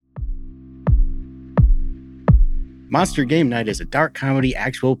Monster Game Night is a dark comedy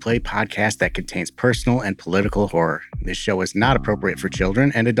actual play podcast that contains personal and political horror. This show is not appropriate for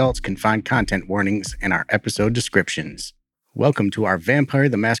children, and adults can find content warnings in our episode descriptions. Welcome to our Vampire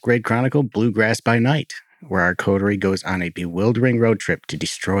the Masquerade Chronicle Bluegrass by Night, where our coterie goes on a bewildering road trip to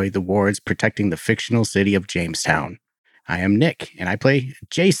destroy the wards protecting the fictional city of Jamestown. I am Nick, and I play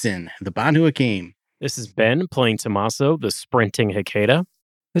Jason, the Banu Hakim. This is Ben playing Tommaso, the sprinting Hecata.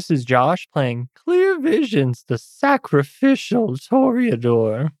 This is Josh playing Clear Visions, the sacrificial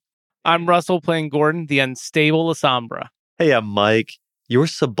Toreador. I'm Russell playing Gordon, the unstable Asambra. Hey, I'm Mike, your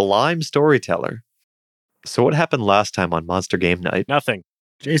sublime storyteller. So what happened last time on Monster Game Night? Nothing.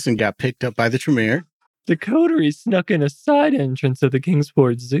 Jason got picked up by the Tremere. The coterie snuck in a side entrance of the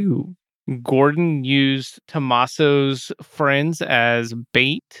Kingsport Zoo. Gordon used Tommaso's friends as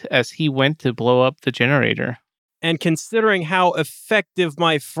bait as he went to blow up the generator. And considering how effective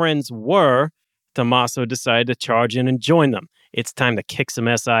my friends were, Tommaso decided to charge in and join them. It's time to kick some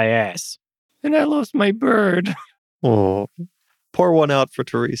SI ass. And I lost my bird. Oh, pour one out for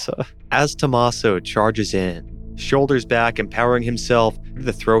Teresa. As Tommaso charges in, shoulders back, empowering himself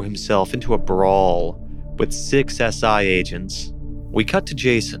to throw himself into a brawl with 6 SI agents, we cut to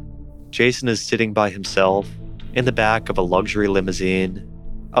Jason. Jason is sitting by himself in the back of a luxury limousine,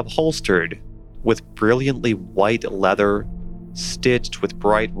 upholstered with brilliantly white leather, stitched with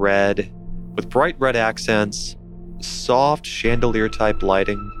bright red accents, soft chandelier-type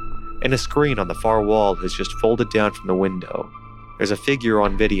lighting, and a screen on the far wall has just folded down from the window. There's a figure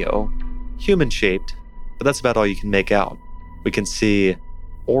on video, human-shaped, but that's about all you can make out. We can see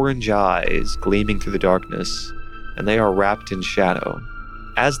orange eyes gleaming through the darkness, and they are wrapped in shadow.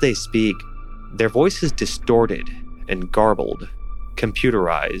 As they speak, their voice is distorted and garbled,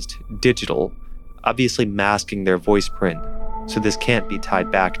 computerized, digital, obviously masking their voice print, so this can't be tied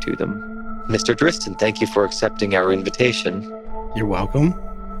back to them. Mr. Driston, thank you for accepting our invitation. You're welcome.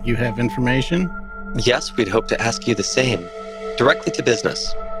 You have information? Yes, we'd hope to ask you the same. Directly to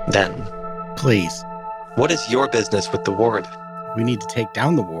business, then. Please. What is your business with the ward? We need to take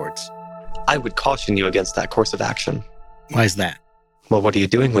down the wards. I would caution you against that course of action. Why is that? Well, what are you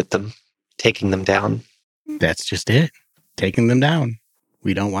doing with them? Taking them down? That's just it. Taking them down.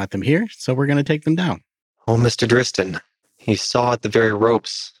 We don't want them here, so we're going to take them down. Oh, Mr. Driston, you saw at the very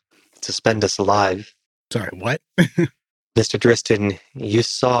ropes to suspend us alive. Sorry, what? Mr. Driston, you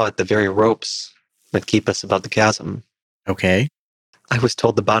saw at the very ropes that keep us above the chasm. Okay. I was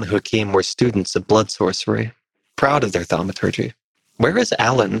told the Banu Hakim were students of blood sorcery, proud of their thaumaturgy. Where is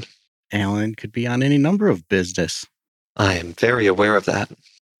Alan? Alan could be on any number of business. I am very aware of that.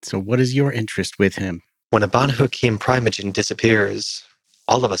 So what is your interest with him? When a Banu Hakim primogen disappears,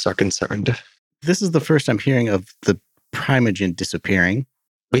 all of us are concerned. This is the first I'm hearing of the primogen disappearing.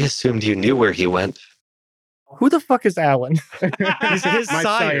 We assumed you knew where he went. Who the fuck is Alan? He's his My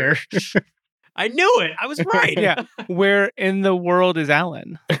sire. I knew it. I was right. Yeah. Where in the world is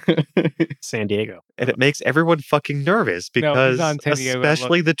Alan? San Diego. And it makes everyone fucking nervous because, on San Diego,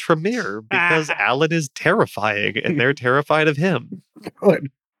 especially the Tremere, because Alan is terrifying and they're terrified of him. Good.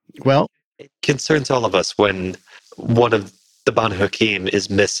 Well, It concerns all of us when one of the Banu Hakim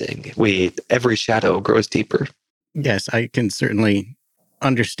is missing. Every shadow grows deeper. yes, I can certainly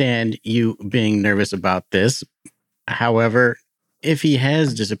understand you being nervous about this. However, if he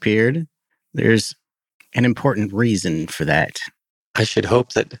has disappeared, there's an important reason for that. I should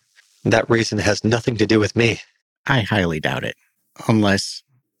hope that that reason has nothing to do with me. I highly doubt it. Unless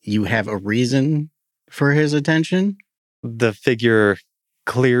you have a reason for his attention. The figure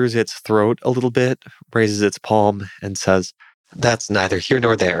clears its throat a little bit, raises its palm, and says, "That's neither here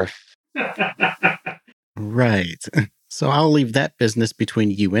nor there." Right. So I'll leave that business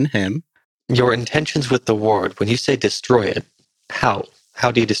between you and him. Your intentions with the ward, when you say destroy it, how?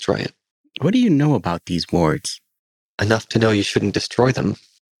 How do you destroy it? What do you know about these wards? Enough to know you shouldn't destroy them.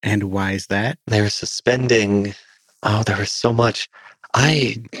 And why is that? They're suspending. Oh, there is so much.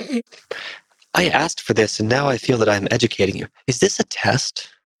 I asked for this, and now I feel that I'm educating you. Is this a test?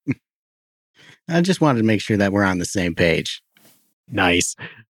 I just wanted to make sure that we're on the same page. Nice.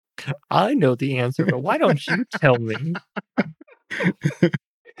 I know the answer, but why don't you tell me?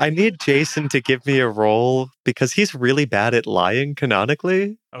 I need Jason to give me a roll because he's really bad at lying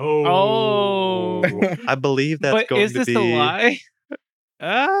canonically. Oh. I believe that's But going is to this be a lie?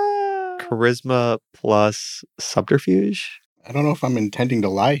 charisma plus subterfuge. I don't know if I'm intending to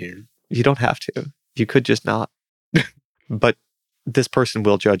lie here. You don't have to. You could just not. But this person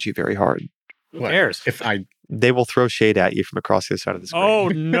will judge you very hard. Who cares? If I They will throw shade at you from across the other side of the screen. Oh,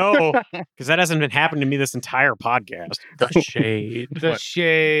 no. Because that hasn't been happening to me this entire podcast. The shade. The What?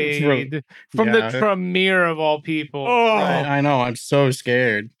 shade from Yeah. the premiere of all people. Oh, I know, I'm so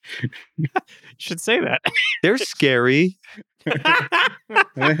scared. you should say that. They're scary.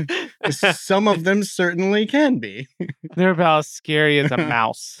 Some of them certainly can be. They're about as scary as a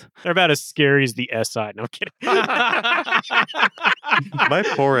mouse. They're about as scary as the SI. No, I'm kidding. My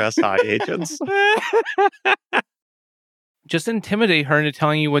poor SI agents. Just intimidate her into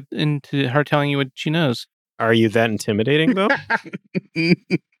telling you what she knows. Are you that intimidating, though?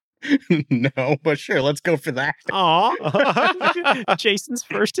 No, but sure, let's go for that. Aw. Jason's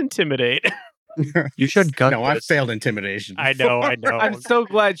first intimidate. You should gut No, I this. failed intimidation. I know. I'm so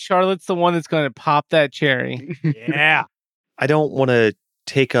glad Charlotte's the one that's going to pop that cherry. Yeah. I don't want to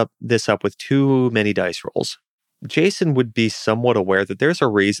take this up with too many dice rolls. Jason would be somewhat aware that there's a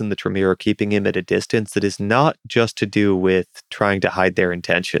reason the Tremere are keeping him at a distance that is not just to do with trying to hide their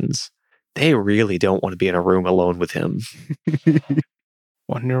intentions. They really don't want to be in a room alone with him.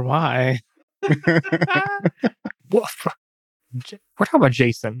 Wonder why. Woof. We're talking about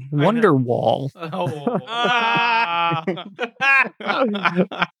Jason. Wonderwall.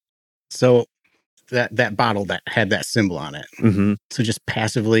 So that bottle that had that symbol on it. Mm-hmm. So just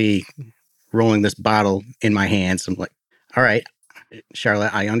passively rolling this bottle in my hands, I'm like, all right,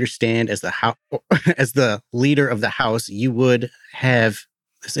 Charlotte, I understand as the leader of the house, you would have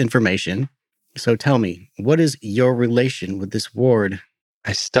this information. So tell me, what is your relation with this ward?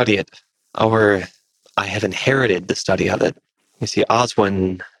 I study it, or I have inherited the study of it. You see,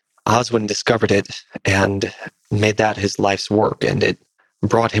 Oswin discovered it and made that his life's work, and it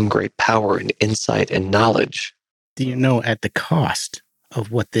brought him great power and insight and knowledge. Do you know at the cost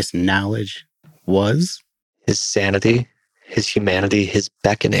of what this knowledge was? His sanity, his humanity, his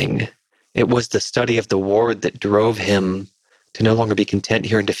beckoning. It was the study of the ward that drove him to no longer be content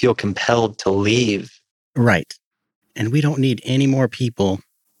here and to feel compelled to leave. Right. And we don't need any more people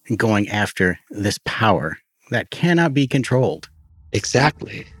going after this power that cannot be controlled.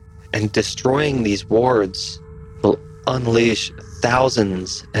 Exactly. And destroying these wards will unleash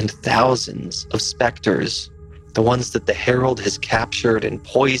thousands and thousands of specters, the ones that the Herald has captured and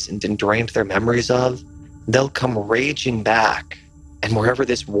poisoned and drained their memories of. They'll come raging back, and wherever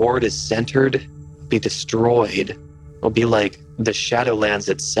this ward is centered, be destroyed. It'll be like the Shadowlands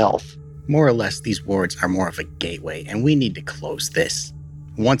itself. More or less, these wards are more of a gateway, and we need to close this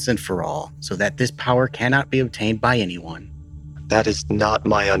once and for all so that this power cannot be obtained by anyone. That is not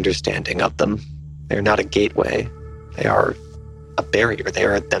my understanding of them. They're not a gateway. They are a barrier. They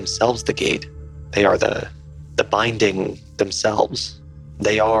are themselves the gate. They are the binding themselves.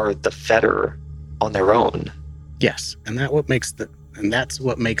 They are the fetter on their own. Yes, and that's what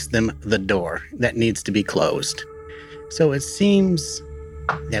makes them the door that needs to be closed. So it seems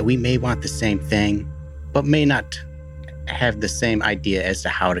that we may want the same thing, but may not have the same idea as to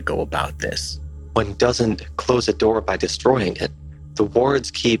how to go about this. One doesn't close a door by destroying it. The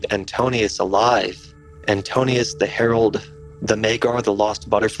wards keep Antonius alive. Antonius, the Herald, the Magar, the lost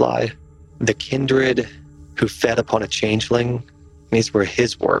butterfly, the kindred who fed upon a changeling. These were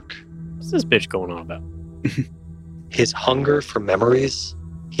his work. What's this bitch going on about? His hunger for memories,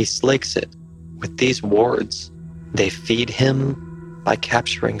 he slakes it with these wards. They feed him by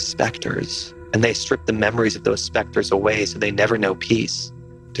capturing specters, and they strip the memories of those specters away so they never know peace.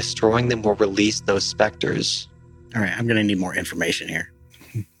 Destroying them will release those specters. All right, I'm going to need more information here.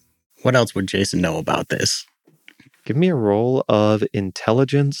 What else would Jason know about this? Give me a roll of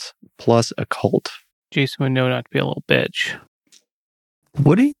intelligence plus occult. Jason would know not to be a little bitch.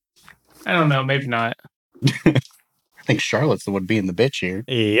 Would he? I don't know. Maybe not. I think Charlotte's the one being the bitch here.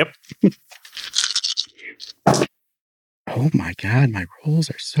 Yep. Oh my God, my rolls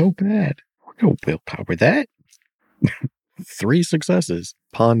are so bad. We're going to willpower that. 3 successes.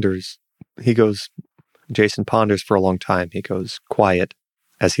 Ponders. Jason ponders for a long time. He goes quiet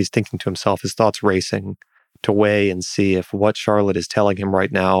as he's thinking to himself, his thoughts racing to weigh and see if what Charlotte is telling him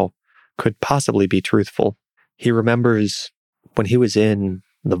right now could possibly be truthful. He remembers when he was in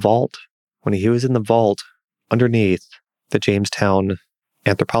the vault, underneath the Jamestown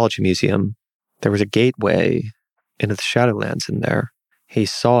Anthropology Museum, there was a gateway into the Shadowlands in there. He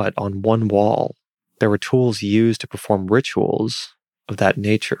saw it on one wall. There were tools used to perform rituals of that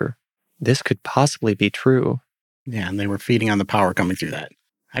nature. This could possibly be true. Yeah, and they were feeding on the power coming through that.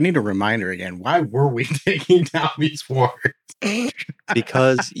 I need a reminder again. Why were we taking down these wards?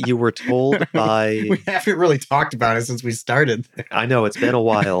 Because you were told by... We haven't really talked about it since we started. I know, it's been a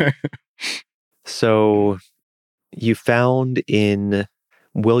while. So you found in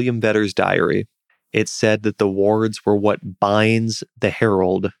William Vedder's diary. It said that the wards were what binds the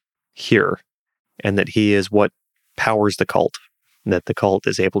Herald here, and that he is what powers the cult, and that the cult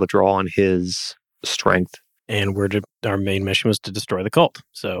is able to draw on his strength. And our main mission was to destroy the cult.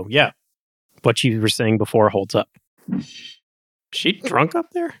 So, yeah, what you were saying before holds up. She drunk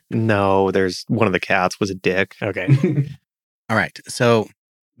up there? No, there's one of the cats was a dick. Okay. All right. So,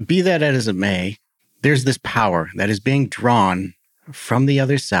 be that as it may, there's this power that is being drawn from the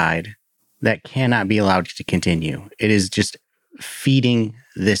other side that cannot be allowed to continue. It is just feeding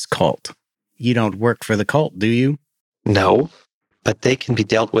this cult. You don't work for the cult, do you? No, but they can be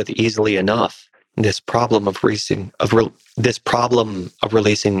dealt with easily enough. This problem of releasing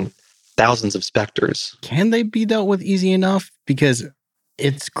thousands of specters. Can they be dealt with easy enough? Because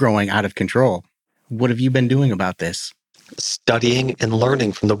it's growing out of control. What have you been doing about this? Studying and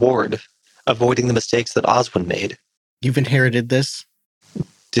learning from the ward, avoiding the mistakes that Oswin made. You've inherited this?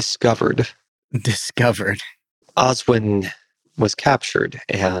 Discovered. Oswin was captured,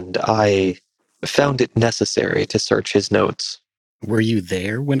 and I found it necessary to search his notes. Were you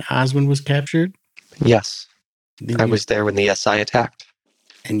there when Oswin was captured? Yes, I was there when the SI attacked.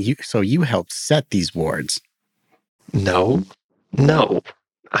 And you helped set these wards? No.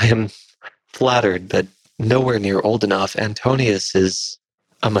 I am flattered, but nowhere near old enough. Antonius is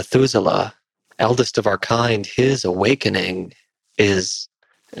a Methuselah, eldest of our kind. His awakening is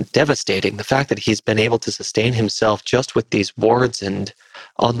devastating. The fact that he's been able to sustain himself just with these wards and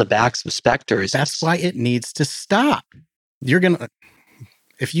on the backs of specters. That's why it needs to stop.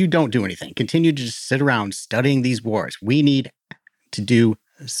 If you don't do anything, continue to just sit around studying these wards. We need to do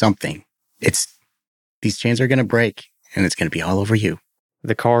something. These chains are going to break, and it's going to be all over you.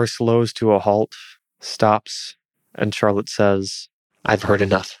 The car slows to a halt, stops, and Charlotte says, "I've heard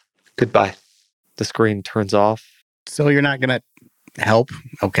enough. Goodbye." The screen turns off. So you're not going to help?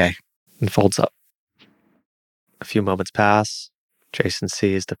 Okay. And folds up. A few moments pass. Jason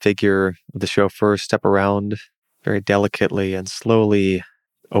sees the figure of the chauffeur step around very delicately and slowly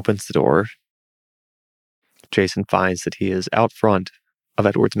opens the door. Jason finds that he is out front of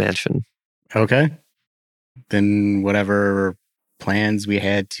Edward's mansion. Okay. Then whatever plans we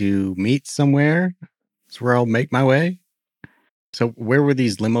had to meet somewhere is where I'll make my way. So where were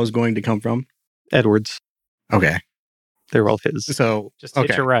these limos going to come from? Edward's. Okay. They're all his. So Just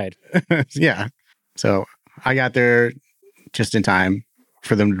hitch a ride. Yeah. So I got there just in time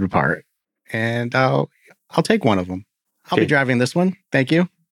for them to depart. And I'll take one of them. I'll be driving this one. Thank you.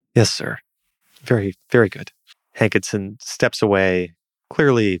 Yes, sir. Very, very good. Hankinson steps away,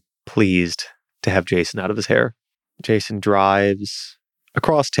 clearly pleased to have Jason out of his hair. Jason drives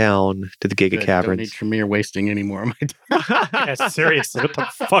across town to the Giga Don't Caverns. need Tremere wasting any more of my time. Yeah, seriously, what the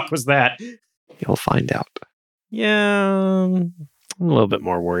fuck was that? You'll find out. Yeah, I'm a little bit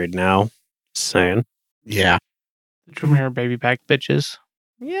more worried now. Just saying. Yeah. The Tremere baby back bitches.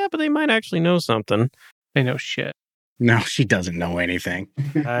 Yeah, but they might actually know something. They know shit. No, she doesn't know anything.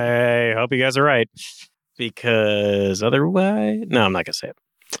 I hope you guys are right. Because otherwise... No, I'm not going to say it.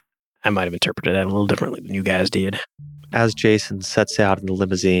 I might have interpreted that a little differently than you guys did. As Jason sets out in the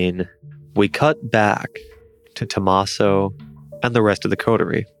limousine, we cut back to Tommaso and the rest of the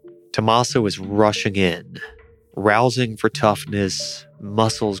coterie. Tommaso is rushing in, rousing for toughness,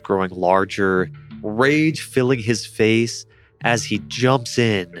 muscles growing larger, rage filling his face as he jumps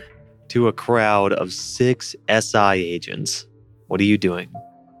in to a crowd of 6 SI agents. What are you doing?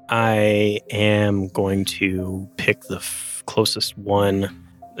 I am going to pick the closest one.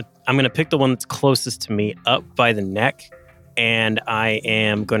 I'm going to pick the one that's closest to me up by the neck, and I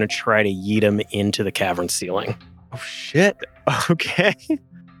am going to try to yeet him into the cavern ceiling. Oh, shit. Okay.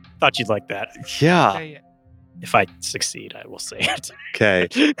 Thought you'd like that. Yeah. If I succeed, I will say it. Okay.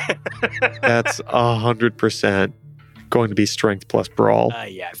 That's 100% going to be strength plus brawl.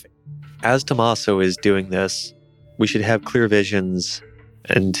 Yeah, I think. As Tommaso is doing this, we should have clear visions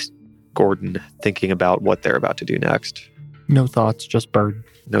and Gordon thinking about what they're about to do next. No thoughts, just bird.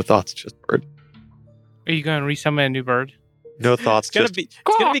 No thoughts, just bird. Are you going to resummon a new bird? No thoughts, It's just...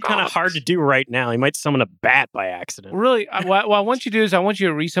 going to be kind of hard to do right now. He might summon a bat by accident. Really, what I want you to do is I want you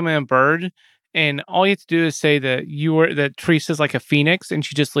to resummon a bird, and all you have to do is say that Teresa's like a phoenix, and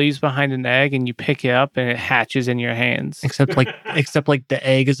she just leaves behind an egg, and you pick it up, and it hatches in your hands. Except like the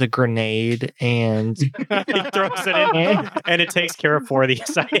egg is a grenade, and He throws it in, and it takes care of 4 of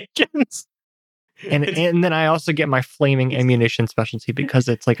the agents. and then I also get my flaming ammunition specialty because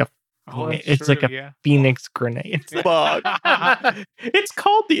it's like a phoenix grenade. Fuck. It's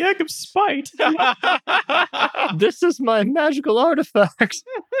called the Egg of Spite. This is my magical artifact.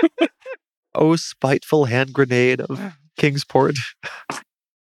 Oh, spiteful hand grenade of Kingsport.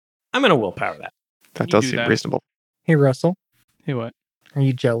 I'm going to willpower that. That You does do seem that. reasonable. Hey, Russell, Hey, what? are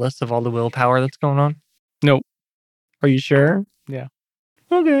you jealous of all the willpower that's going on? Nope. Are you sure? Yeah.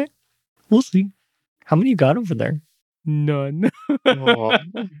 Okay. We'll see. How many you got over there? None. Oh. All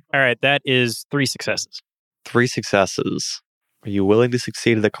right, that is 3 successes. 3 successes. Are you willing to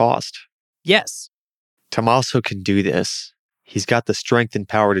succeed at the cost? Yes. Tommaso can do this. He's got the strength and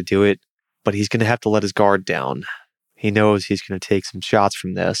power to do it, but he's going to have to let his guard down. He knows he's going to take some shots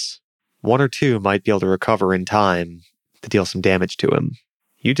from this. 1 or 2 might be able to recover in time to deal some damage to him.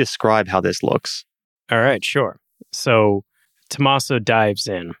 You describe how this looks. All right, sure. So Tommaso dives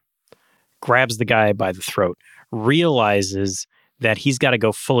in, grabs the guy by the throat, realizes that he's got to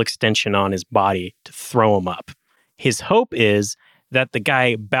go full extension on his body to throw him up. His hope is that the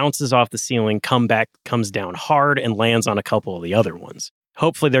guy bounces off the ceiling, comes down hard, and lands on a couple of the other ones.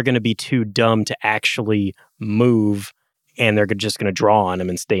 Hopefully they're going to be too dumb to actually move, and they're just going to draw on him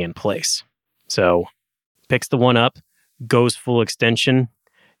and stay in place. So picks the one up, goes full extension,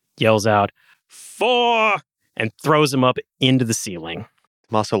 yells out, 4, and throws him up into the ceiling.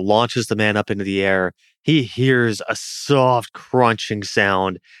 Tommaso launches the man up into the air. He hears a soft crunching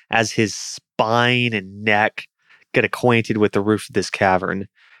sound as his spine and neck get acquainted with the roof of this cavern.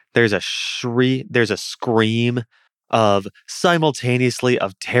 There's a shriek, there's a scream of simultaneously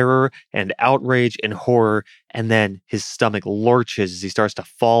of terror and outrage and horror, and then his stomach lurches as he starts to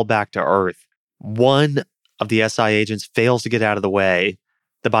fall back to earth. One of the SI agents fails to get out of the way.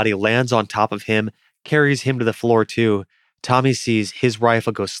 The body lands on top of him, carries him to the floor too. Tommy sees his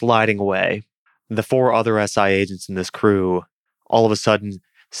rifle go sliding away. The 4 other SI agents in this crew all of a sudden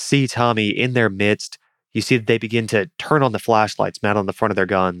see Tommy in their midst. You see that they begin to turn on the flashlights mounted on the front of their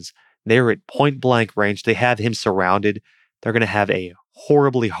guns. They're at point blank range. They have him surrounded. They're going to have a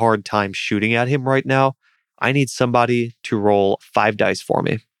horribly hard time shooting at him right now. I need somebody to roll 5 dice for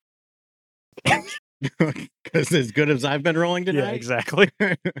me. Because as good as I've been rolling tonight. Yeah, exactly.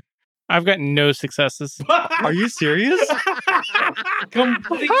 I've got no successes. Are you serious?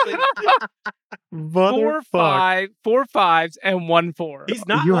 Completely. 4 5s, and 1 4. He's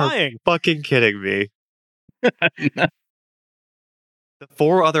not You are lying. fucking kidding me. The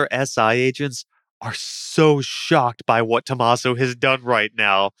 4 other SI agents are so shocked by what Tommaso has done right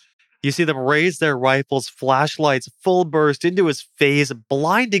now. You see them raise their rifles, flashlights full burst into his face,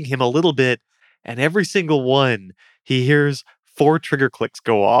 blinding him a little bit. And every single one, he hears 4 trigger clicks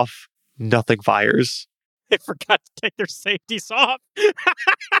go off. Nothing fires. They forgot to take their safeties off.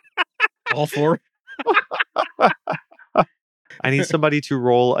 All 4. I need somebody to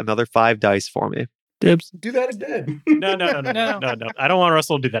roll another 5 dice for me. Dibs. Do that again. No. I don't want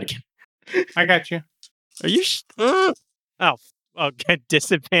Russell to do that again. I got you. Are you? Okay,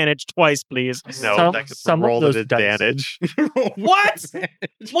 disadvantage twice, please. No, Some- that could some of roll at those dice- advantage. What?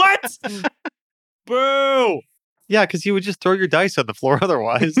 What? Boo! Yeah, because you would just throw your dice on the floor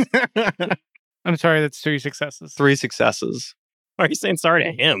otherwise. I'm sorry, that's 3 successes. 3 successes. Why are you saying sorry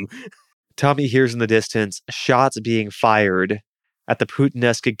to him? Tommy hears in the distance shots being fired at the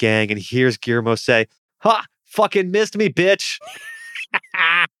Putinesca gang and hears Guillermo say, "Ha! Fucking missed me, bitch!"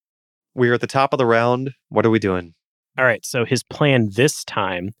 We're at the top of the round. What are we doing? All right, so his plan this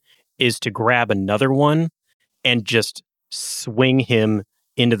time is to grab another one and just swing him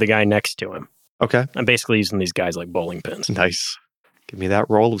into the guy next to him. Okay. I'm basically using these guys like bowling pins. Nice. Give me that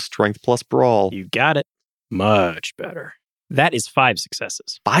roll of strength plus brawl. You got it. Much better. That is 5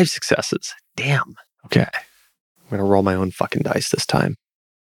 successes. 5 successes. Damn. Okay. I'm going to roll my own fucking dice this time.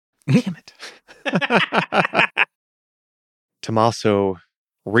 Damn it. Tommaso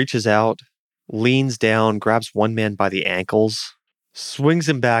reaches out, leans down, grabs one man by the ankles, swings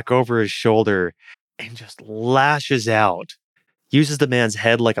him back over his shoulder, and just lashes out. Uses the man's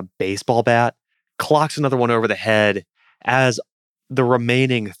head like a baseball bat, clocks another one over the head as the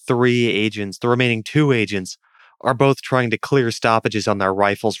remaining 2 agents are both trying to clear stoppages on their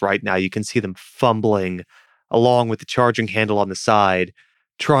rifles right now. You can see them fumbling along with the charging handle on the side,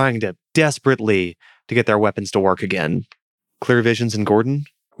 trying to desperately to get their weapons to work again. Clear visions and Gordon?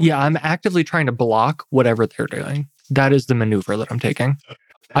 Yeah, I'm actively trying to block whatever they're doing. That is the maneuver that I'm taking.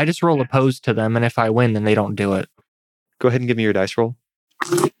 I just roll opposed to them, and if I win, then they don't do it. Go ahead and give me your dice roll.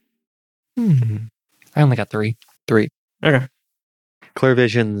 I only got 3. 3. Okay. Clear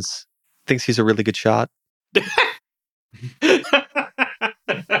visions thinks he's a really good shot.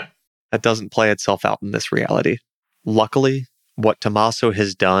 That doesn't play itself out in this reality. Luckily, what Tommaso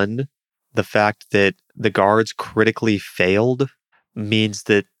has done, the fact that the guards critically failed, means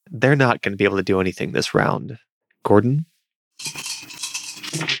that they're not going to be able to do anything this round. Gordon?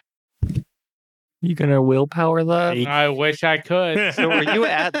 You gonna willpower that? I wish I could. So are you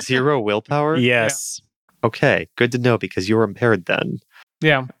at 0 willpower? Yes. Okay, good to know because you're impaired then.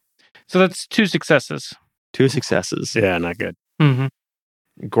 Yeah. So that's 2 successes. 2 successes. Yeah, not good.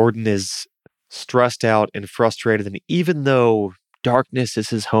 Mm-hmm. Gordon is stressed out and frustrated, and even though darkness is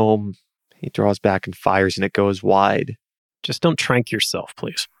his home, he draws back and fires, and it goes wide. Just don't trank yourself,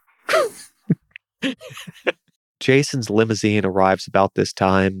 please. Jason's limousine arrives about this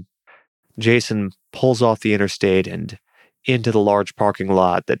time. Jason pulls off the interstate and into the large parking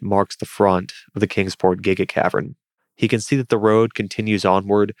lot that marks the front of the Kingsport Giga Cavern. He can see that the road continues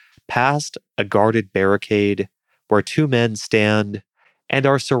onward past a guarded barricade where 2 men stand and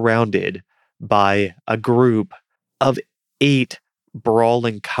are surrounded by a group of 8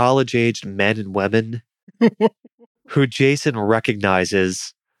 brawling college-aged men and women who Jason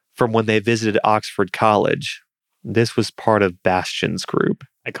recognizes from when they visited Oxford College. This was part of Bastion's group.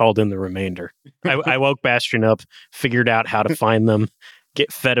 I called in the remainder. I woke Bastion up, figured out how to find them,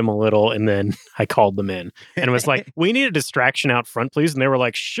 fed him a little, and then I called them in and was like, we need a distraction out front, please. And they were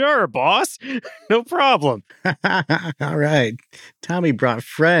like, sure, boss. No problem. All right. Tommy brought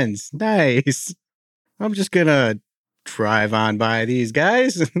friends. Nice. I'm just going to drive on by these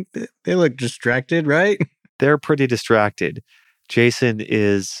guys. They look distracted, right? They're pretty distracted. Jason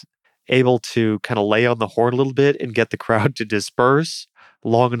is able to kind of lay on the horn a little bit and get the crowd to disperse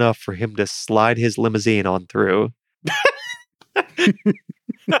long enough for him to slide his limousine on through.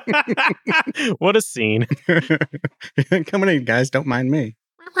 What a scene. Coming in, guys. Don't mind me.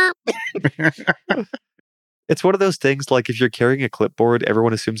 It's one of those things like if you're carrying a clipboard,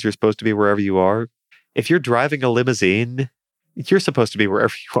 everyone assumes you're supposed to be wherever you are. If you're driving a limousine, you're supposed to be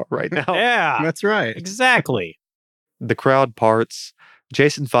wherever you are right now. Yeah. That's right. Exactly. The crowd parts.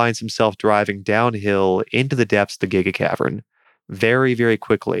 Jason finds himself driving downhill into the depths of the Giga Cavern. Very, very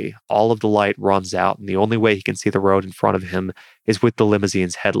quickly, all of the light runs out, and the only way he can see the road in front of him is with the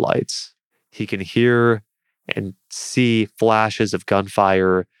limousine's headlights. He can hear and see flashes of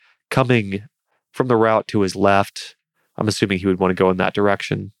gunfire coming from the route to his left. I'm assuming he would want to go in that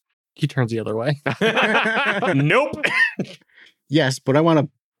direction. He turns the other way. Nope. Yes, but I want to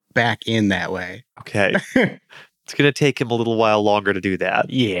back in that way. Okay. It's going to take him a little while longer to do that.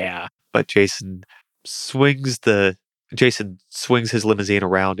 Yeah. But Jason swings his limousine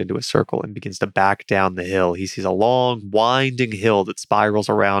around into a circle and begins to back down the hill. He sees a long, winding hill that spirals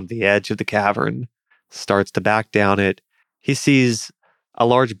around the edge of the cavern, starts to back down it. He sees a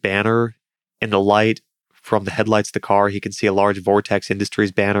large banner in the light from the headlights of the car. He can see a large Vortex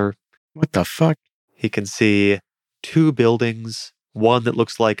Industries banner. What the fuck? He can see 2 buildings, one that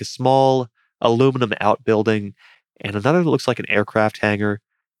looks like a small aluminum outbuilding and another that looks like an aircraft hangar.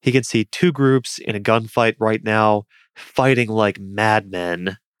 He can see 2 groups in a gunfight right now, fighting like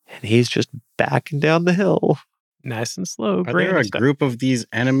madmen, and he's just backing down the hill. Nice and slow. Are there a group of these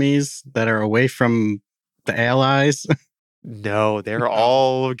enemies that are away from the allies? No, they're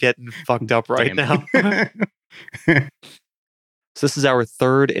all getting fucked up right now. So this is our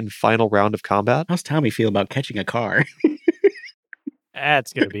 3rd and final round of combat. How's Tommy feel about catching a car?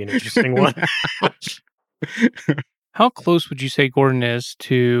 That's going to be an interesting one. How close would you say Gordon is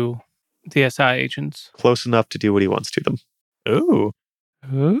to the SI agents? Close enough to do what he wants to them. Ooh.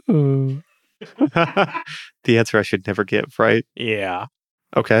 Ooh. The answer I should never give, right? Yeah.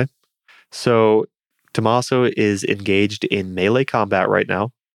 Okay. So Tommaso is engaged in melee combat right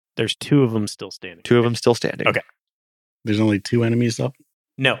now. There's 2 of them still standing. 2 of them still standing. Okay. There's only 2 enemies up?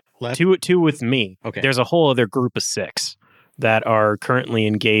 No. Left? Two with me. Okay. There's a whole other group of 6 that are currently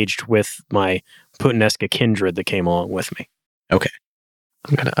engaged with my Putanesca kindred that came along with me. Okay.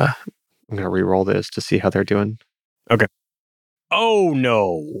 I'm gonna re-roll this to see how they're doing. Okay. Oh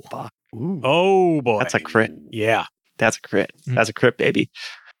no. Fuck. Ooh. Oh boy. That's a crit. Yeah. That's a crit. That's a crit, baby.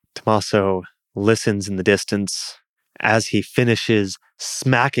 Tommaso listens in the distance. As he finishes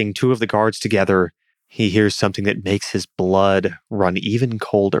smacking 2 of the guards together, he hears something that makes his blood run even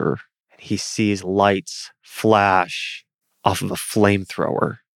colder. He sees lights flash off of a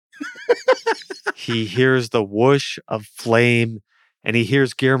flamethrower. He hears the whoosh of flame, and he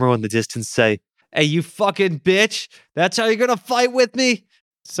hears Guillermo in the distance say, "Hey, you fucking bitch! That's how you're gonna fight with me?"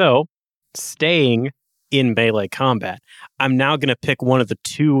 So, staying in melee combat, I'm now going to pick one of the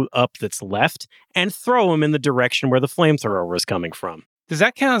 2 up that's left and throw him in the direction where the flamethrower was coming from. Does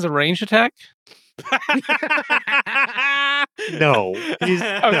that count as a ranged attack? No.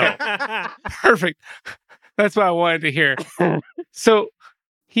 Okay. Perfect. That's what I wanted to hear. So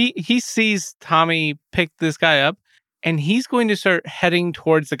he sees Tommy pick this guy up, and he's going to start heading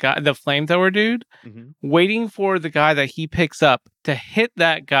towards the flamethrower dude, waiting for the guy that he picks up to hit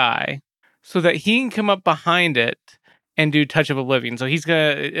that guy so that he can come up behind it and do Touch of Oblivion. So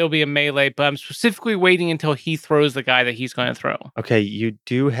it'll be a melee, but I'm specifically waiting until he throws the guy that he's going to throw. Okay, you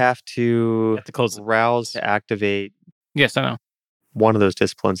do have to close it. rouse to activate Yes, I know. one of those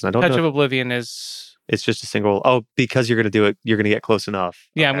disciplines. And I don't Touch know. of Oblivion is... It's just a single. Oh, because you're going to do it, you're going to get close enough.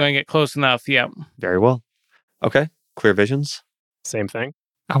 Yeah, Okay. I'm going to get close enough. Yeah. Very well. Okay, clear visions. Same thing.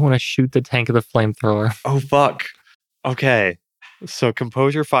 I want to shoot the tank of the flamethrower. Oh, fuck. Okay, so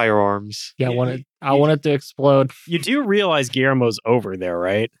compose your firearms. Yeah, I want it to explode. You do realize Guillermo's over there,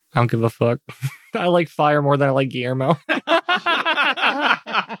 right? I don't give a fuck. I like fire more than I like Guillermo.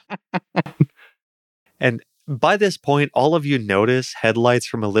 And by this point, all of you notice headlights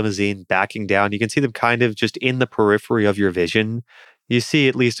from a limousine backing down. You can see them kind of just in the periphery of your vision. You see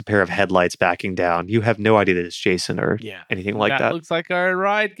at least a pair of headlights backing down. You have no idea that it's Jason or anything like that. Looks like our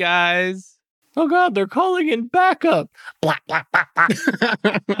ride, guys. Oh God, they're calling in backup. Blah, blah, blah,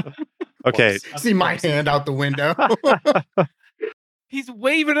 blah. Okay. See my hand out the window. He's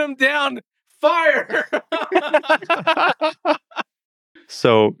waving them down. Fire!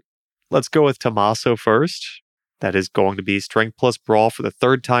 So let's go with Tommaso first. That is going to be Strength plus Brawl for the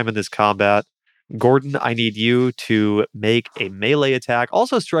third time in this combat. Gordon, I need you to make a melee attack,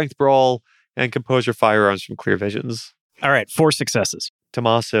 also Strength Brawl, and compose your firearms from clear visions. All right, 4 successes.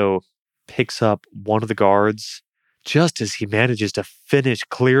 Tommaso picks up one of the guards just as he manages to finish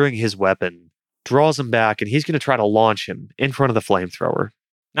clearing his weapon, draws him back, and he's going to try to launch him in front of the flamethrower.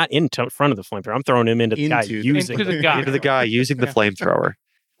 Not in front of the flamethrower. I'm throwing him into the guy Into using the guy. Into the guy using the flamethrower.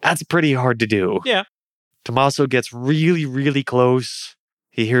 That's pretty hard to do. Yeah. Tommaso gets really, really close.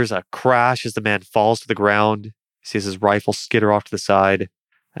 He hears a crash as the man falls to the ground. He sees his rifle skitter off to the side.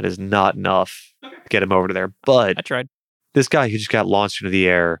 That is not enough to get him over to there. But I tried. this guy who just got launched into the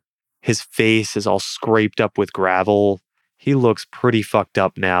air, his face is all scraped up with gravel. He looks pretty fucked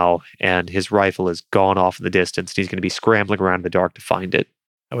up now, and his rifle is gone off in the distance, and he's going to be scrambling around in the dark to find it.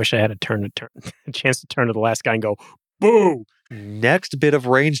 I wish I had a chance to turn to the last guy and go, boo! Next bit of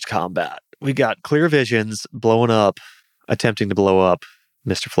ranged combat. We got clear visions blowing up, attempting to blow up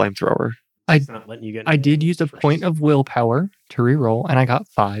Mr. Flamethrower. It's not letting you get. I did use a point of willpower to reroll, and I got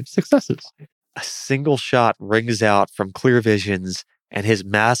 5 successes. A single shot rings out from clear visions and his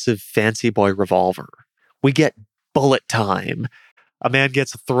massive fancy boy revolver. We get bullet time. A man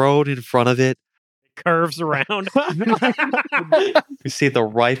gets thrown in front of it. Curves around. We see the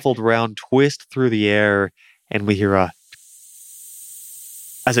rifled round twist through the air, and we hear a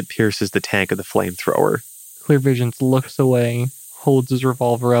as it pierces the tank of the flamethrower. Clear Visions looks away, holds his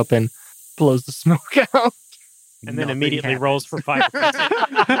revolver up, and blows the smoke out. And then immediately rolls for fire.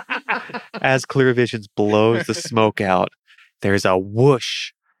 As Clear Visions blows the smoke out, there's a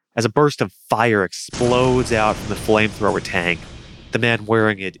whoosh as a burst of fire explodes out from the flamethrower tank. The man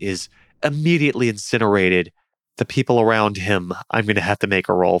wearing it is immediately incinerated. The people around him, I'm going to have to make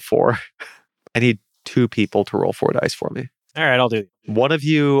a roll for. I need 2 people to roll 4 dice for me. All right, I'll do it. One of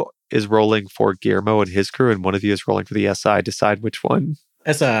you is rolling for Guillermo and his crew, and one of you is rolling for the SI. Decide which one.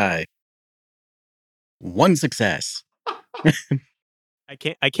 SI. 1 success.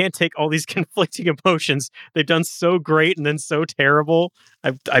 I can't take all these conflicting emotions. They've done so great and then so terrible.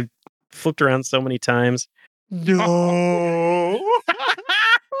 I've flipped around so many times. No.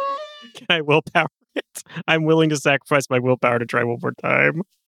 Can I willpower it? I'm willing to sacrifice my willpower to try one more time.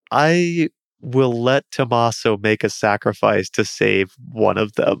 I will let Tommaso make a sacrifice to save one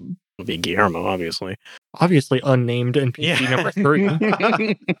of them. It'll be Guillermo, obviously. Obviously unnamed NPC number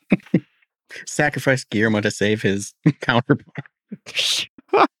 3. Sacrifice Guillermo to save his counterpart.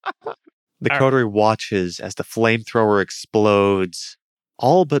 The coterie watches as the flamethrower explodes.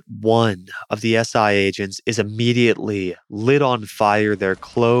 All but one of the SI agents is immediately lit on fire, their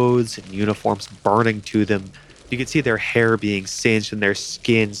clothes and uniforms burning to them. You can see their hair being singed and their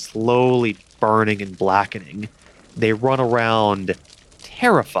skin slowly burning and blackening. They run around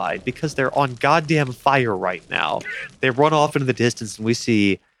terrified because they're on goddamn fire right now. They run off into the distance and we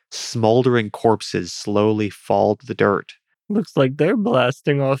see smoldering corpses slowly fall to the dirt. Looks like they're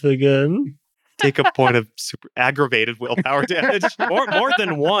blasting off again. Take a point of super aggravated willpower damage. More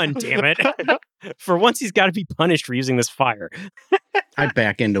than one, damn it. For once, he's got to be punished for using this fire. I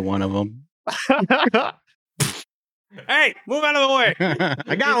back into one of them. Hey, move out of the way.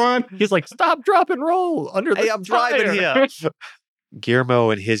 I got one. He's like, stop, drop, and roll under the Hey, I'm driving here. Guillermo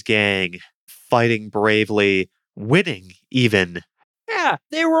and his gang fighting bravely, winning even. Yeah,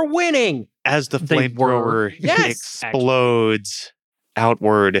 they were winning. As the They were. flamethrower Yes, explodes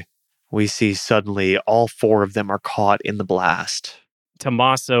outward, we see suddenly all 4 of them are caught in the blast.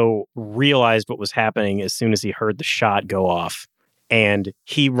 Tommaso realized what was happening as soon as he heard the shot go off. and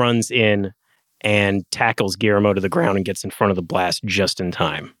he runs in and tackles Guillermo to the ground and gets in front of the blast just in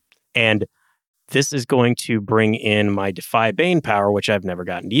time. And this is going to bring in my Defy Bane power, which I've never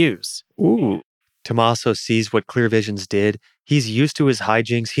gotten to use. Ooh. Tommaso sees what Clear Visions did. He's used to his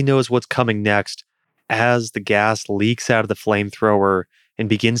hijinks. He knows what's coming next. As the gas leaks out of the flamethrower and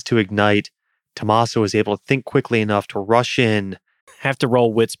begins to ignite, Tommaso is able to think quickly enough to rush in. Have to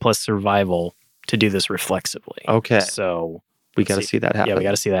roll wits plus survival to do this reflexively. Okay. So we got to see that happen. Yeah, we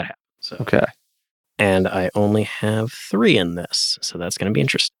got to see that happen. So. Okay. And I only have 3 in this, so that's going to be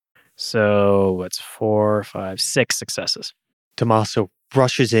interesting. So what's 4, 5, 6 successes. Tommaso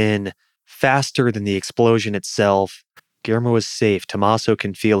rushes in faster than the explosion itself. Guillermo is safe. Tommaso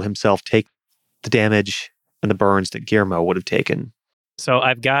can feel himself take the damage and the burns that Guillermo would have taken. So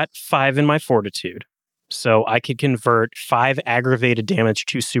I've got 5 in my fortitude. So I could convert 5 aggravated damage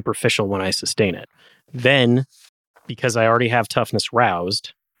to superficial when I sustain it. Then, because I already have toughness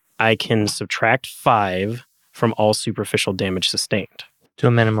roused, I can subtract 5 from all superficial damage sustained. To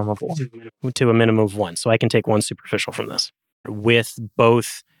a minimum of 1. To a minimum of 1. So I can take 1 superficial from this. With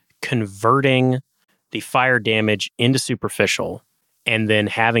both converting the fire damage into superficial and then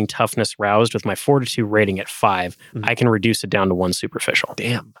having toughness roused with my fortitude rating at 5, I can reduce it down to 1 superficial.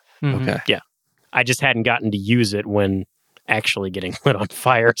 Damn. Mm-hmm. Okay. Yeah. I just hadn't gotten to use it when actually getting lit on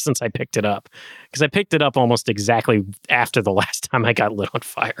fire since I picked it up. Because I picked it up almost exactly after the last time I got lit on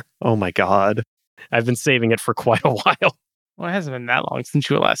fire. Oh my God. I've been saving it for quite a while. Well, it hasn't been that long since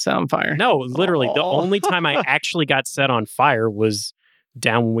you were last set on fire. No, literally. The only time I actually got set on fire was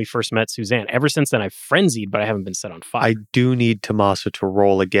down when we first met Suzanne. Ever since then, I've frenzied, but I haven't been set on fire. I do need Tommaso to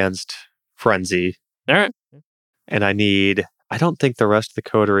roll against Frenzy. All right. And I don't think the rest of the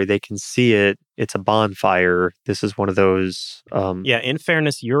coterie, they can see it. It's a bonfire. This is one of those. Yeah, in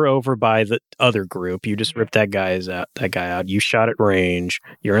fairness, you're over by the other group. You just ripped that guy out. You shot at range.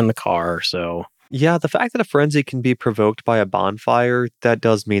 You're in the car, so. Yeah, the fact that a frenzy can be provoked by a bonfire, that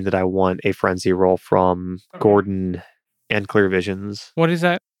does mean that I want a frenzy roll from Gordon and Clear Visions. What is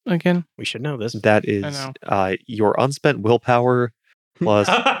that again? We should know this. That is your unspent willpower plus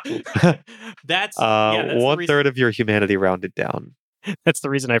that's 1/3 of your humanity rounded down. That's the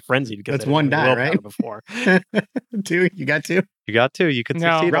reason I frenzied, because that's 1 die, right? Before 2, you got 2. You got 2. You can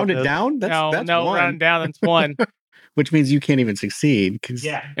succeed. Rounded down. That's no, 1. rounded down. That's 1. Which means you can't even succeed.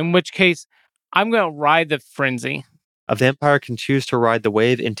 In which case, I'm going to ride the frenzy. A vampire can choose to ride the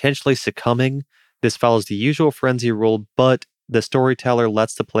wave, intentionally succumbing. This follows the usual frenzy rule, but the storyteller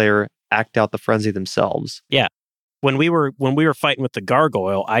lets the player act out the frenzy themselves. Yeah. When we were fighting with the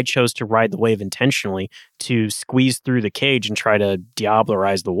gargoyle, I chose to ride the wave intentionally to squeeze through the cage and try to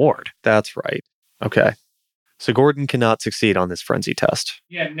diablerize the ward. That's right. Okay. So Gordon cannot succeed on this frenzy test.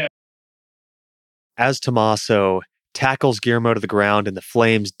 Yeah, no. As Tommaso tackles Guillermo to the ground and the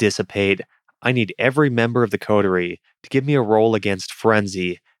flames dissipate, I need every member of the coterie to give me a roll against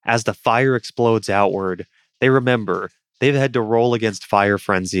frenzy. As the fire explodes outward, they remember they've had to roll against fire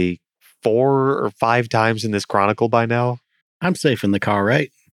frenzy 4 or 5 times in this chronicle by now. I'm safe in the car,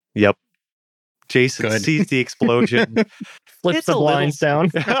 right? Yep. Jason sees the explosion. Flips the blinds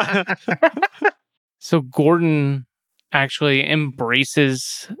down. So Gordon actually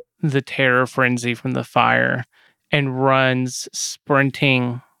embraces the terror frenzy from the fire and runs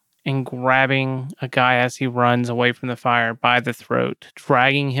sprinting and grabbing a guy as he runs away from the fire by the throat,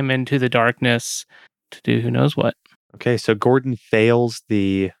 dragging him into the darkness to do who knows what. Okay, so Gordon fails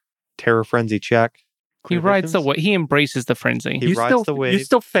the terror frenzy check. He rides the wave. He embraces the frenzy. He rides the wave. You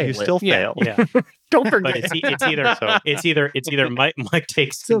still fail. You still fail. Yeah. Don't forget. But it's either Mike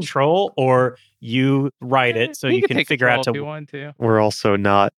takes control or you ride it so you can figure out if you want to. We're also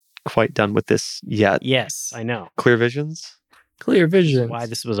not quite done with this yet. Yes, I know. Clear Visions? Clear Visions. Why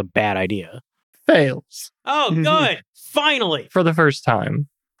this was a bad idea. Fails. Oh, good. Finally. For the first time.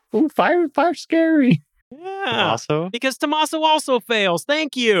 Ooh, fire scary. Yeah. Also? Because Tommaso also fails.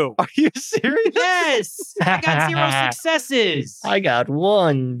 Thank you. Are you serious? Yes. I got 0 successes. I got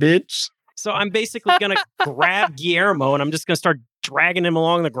 1, bitch. So I'm basically going to grab Guillermo and I'm just going to start dragging him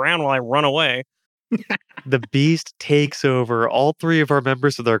along the ground while I run away. The beast takes over all 3 of our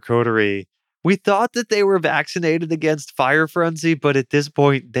members of our coterie. We thought that they were vaccinated against fire frenzy, but at this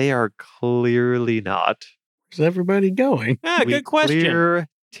point, they are clearly not. Where's everybody going? Yeah, good question. Clear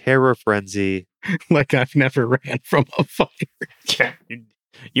terror frenzy. Like I've never ran from a fire. Yeah,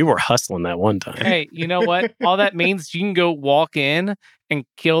 you were hustling that one time. Hey, you know what? All that means you can go walk in and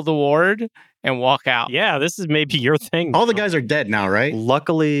kill the ward and walk out. Yeah, this is maybe your thing. All the guys are dead now, right?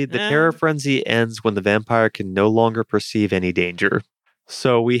 Luckily, the terror frenzy ends when the vampire can no longer perceive any danger.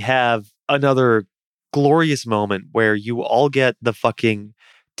 So we have another glorious moment where you all get the fucking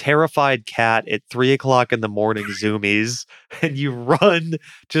terrified cat at 3:00 in the morning zoomies, and you run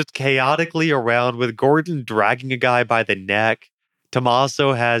just chaotically around with Gordon dragging a guy by the neck.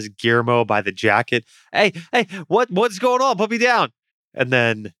 Tommaso has Guillermo by the jacket. Hey, what's going on? Put me down. And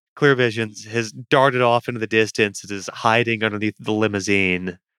then Clear Visions has darted off into the distance and is hiding underneath the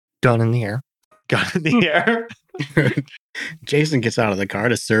limousine. Gun in the air. Gun in the air. Jason gets out of the car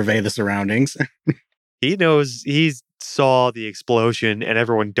to survey the surroundings. He knows, he saw the explosion and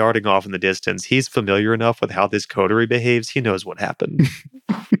everyone darting off in the distance. He's familiar enough with how this coterie behaves. He knows what happened.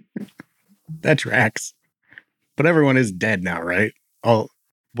 That tracks. But everyone is dead now, right? Oh,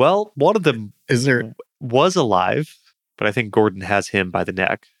 well, one of them is there was alive, but I think Gordon has him by the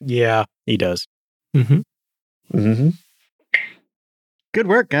neck. Yeah, he does. Good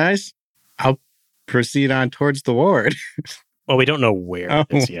work, guys. I'll proceed on towards the ward. Well, we don't know where it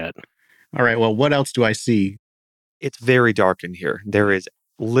is yet. All right, well, what else do I see? It's very dark in here. There is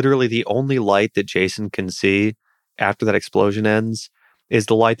literally the only light that Jason can see after that explosion ends is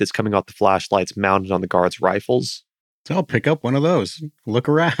the light that's coming off the flashlights mounted on the guards' rifles. So I'll pick up one of those. Look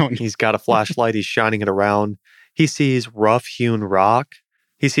around. He's got a flashlight. He's shining it around. He sees rough-hewn rock.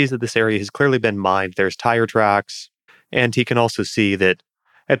 He sees that this area has clearly been mined. There's tire tracks. And he can also see that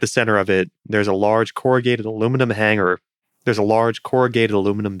at the center of it, there's a large corrugated aluminum hangar. There's a large corrugated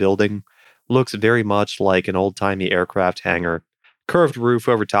aluminum building. Looks very much like an old-timey aircraft hangar. Curved roof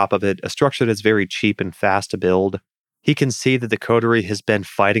over top of it, a structure that's very cheap and fast to build. He can see that the coterie has been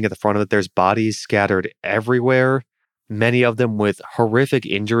fighting at the front of it. There's bodies scattered everywhere, many of them with horrific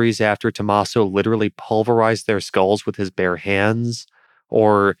injuries after Tommaso literally pulverized their skulls with his bare hands,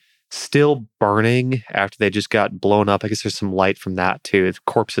 or still burning after they just got blown up. I guess there's some light from that too. The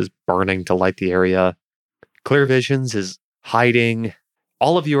corpses burning to light the area. Clear Visions is hiding.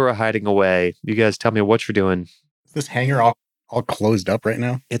 All of you are hiding away. You guys tell me what you're doing. Is this hangar all closed up right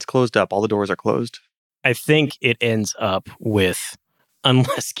now? It's closed up. All the doors are closed. I think it ends up with,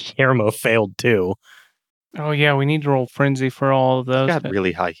 unless Guillermo failed too. Oh, yeah, we need to roll Frenzy for all of those. He's got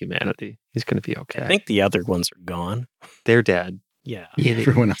really high humanity. He's going to be okay. I think the other ones are gone. They're dead. Yeah.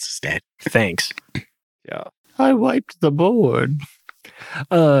 Everyone else is dead. Thanks. Yeah. I wiped the board.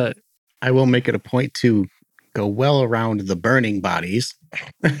 I will make it a point to go well around the burning bodies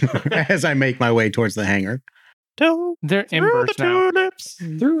as I make my way towards the hangar. They're embers now.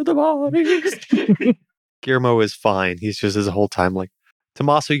 Through the bodies. Guillermo is fine. He's just his whole time like,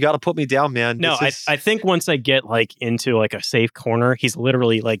 Tommaso, you got to put me down, man. No, I think once I get like into like a safe corner, he's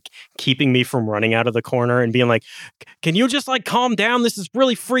literally like keeping me from running out of the corner and being like, can you just like calm down? This is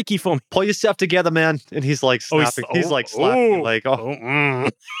really freaky for me. Pull yourself together, man. And he's like snapping. He's like slapping you like,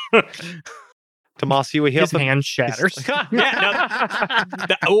 Tommaso, you were here. His hand shatters.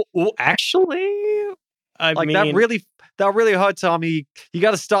 Actually, I mean, that really hurt, Tommy. You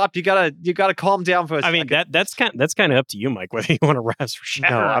got to stop. You got to calm down for a second. I mean, that's kind of up to you, Mike, whether you want to rise or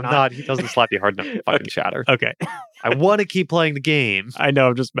shatter. No, or I'm not. He doesn't slap you hard enough to fucking shatter. Okay. I want to keep playing the game. I know,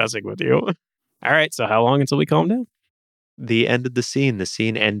 I'm just messing with you. All right, so how long until we calm down? The end of the scene. The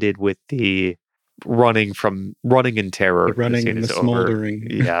scene ended with the running in terror. The running scene and the is smoldering.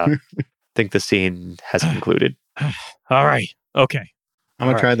 Over. Yeah. I think the scene has concluded. All right. Okay. I'm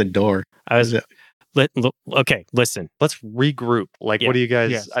going to try the door. Okay, listen. Let's regroup. Like, what do you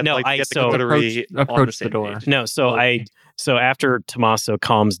guys? Yes. I'd like to get the coterie approach the door. page. No, so after Tommaso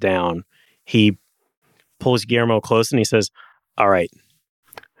calms down, he pulls Guillermo close and he says, all right,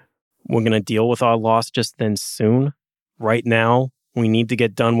 we're going to deal with our loss just then soon. Right now, we need to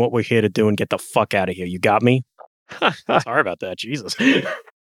get done what we're here to do and get the fuck out of here. You got me? Sorry about that. Jesus.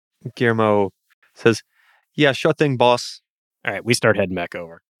 Guillermo says, yeah, sure thing, boss. All right, we start heading back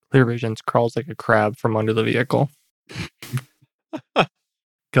over. Clear Visions crawls like a crab from under the vehicle.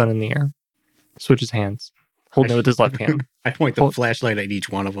 Gun in the air. Switches hands. Holding it with his left hand. I point the flashlight at each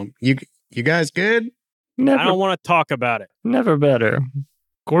one of them. You guys good? I don't want to talk about it. Never better.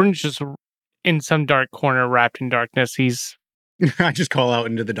 Gordon's just in some dark corner wrapped in darkness. I just call out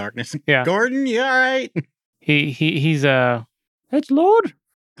into the darkness. Yeah. Gordon, you all right? He's It's Lord.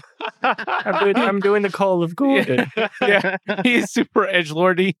 I'm doing the call of Gordon. Yeah, he's super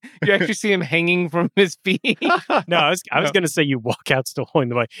edgelordy. You actually see him hanging from his feet. No, I was going to say you walk out still holding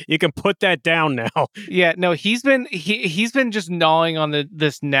the mic. You can put that down now. Yeah, no, he's been just gnawing on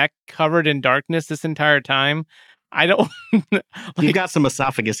this neck covered in darkness this entire time. I don't. You got some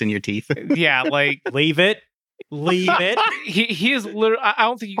esophagus in your teeth. Yeah, like leave it. He is literally. I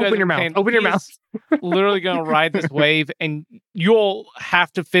don't think you guys open your mouth. Open your mouth. Literally going to ride this wave, and you'll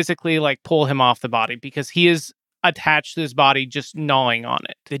have to physically like pull him off the body because he is attached to his body, just gnawing on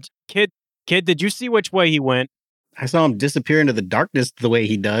it. Kid, Kid, did you see which way he went? I saw him disappear into the darkness the way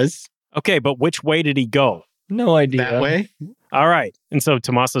he does. Okay, but which way did he go? No idea. That way? All right. And so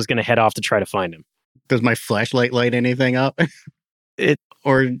Tommaso's going to head off to try to find him. Does my flashlight light anything up? It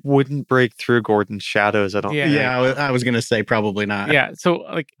Or wouldn't break through Gordon's shadows, I don't Yeah. think. yeah, I was gonna say probably not. Yeah. So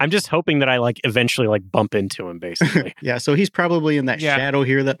I'm just hoping that I eventually bump into him, basically. Yeah, so he's probably in that Yeah. shadow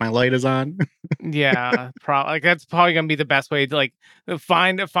here that my light is on. yeah, that's probably gonna be the best way to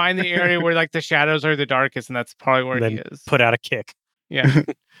find the area where the shadows are the darkest, and that's probably where he Then is. Put out a kick. Yeah.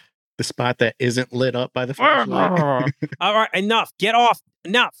 The spot that isn't lit up by the flashlight. All right, enough. Get off.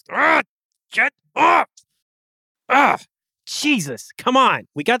 Enough. Get off. Jesus. Come on.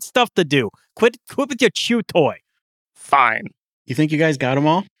 We got stuff to do. Quit with your chew toy. Fine. You think you guys got them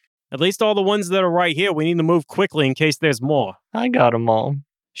all? At least all the ones that are right here. We need to move quickly in case there's more. I got them all.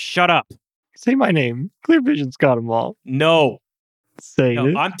 Shut up. Say my name. Clear Vision's got them all. No. Say No,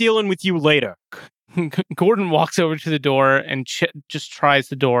 it. I'm dealing with you later. Gordon walks over to the door and just tries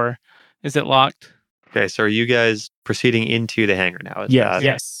the door. Is it locked? Okay, so are you guys proceeding into the hangar now? Is Yes. that-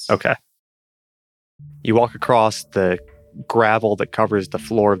 Yes. Okay. You walk across the gravel that covers the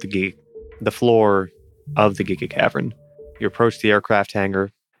floor of the Giga Cavern. You approach the aircraft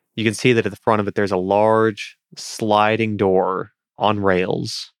hangar. You can see that at the front of it, there's a large sliding door on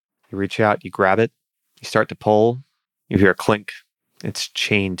rails. You reach out, you grab it, you start to pull. You hear a clink. It's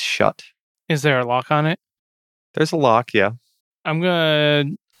chained shut. Is there a lock on it? There's a lock, yeah. I'm gonna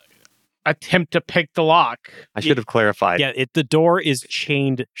attempt to pick the lock. I should have clarified. Yeah, the door is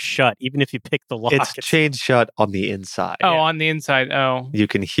chained shut, even if you pick the lock. It's chained shut on the inside. Oh, on the inside. Oh, You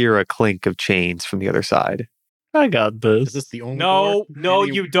can hear a clink of chains from the other side. I got Is this. this the only No, door? no,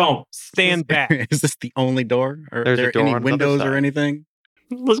 Any- you don't. Stand back. Is this the only door? Are There's a there door any on another windows side. or anything?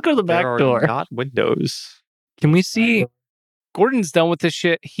 Let's go to the back there are door. not windows. Can we see? Gordon's done with this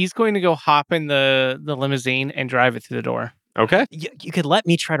shit. He's going to go hop in the limousine and drive it through the door. Okay. You could let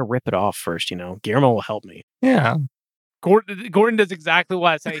me try to rip it off first, Guillermo will help me. Yeah. Gordon does exactly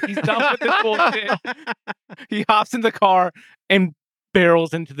what I say. He's done with this bullshit. He hops in the car and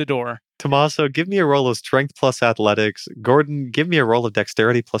barrels into the door. Tommaso, give me a roll of strength plus athletics. Gordon, give me a roll of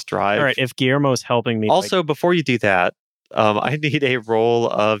dexterity plus drive. All right, if Guillermo's helping me. Also, before you do that, I need a roll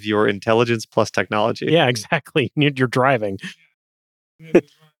of your intelligence plus technology. yeah, exactly. You're driving.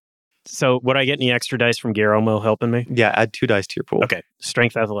 So would I get any extra dice from Guillermo helping me? Yeah, add 2 dice to your pool. Okay,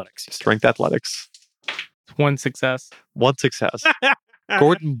 strength athletics. Strength athletics. One success. 1 success.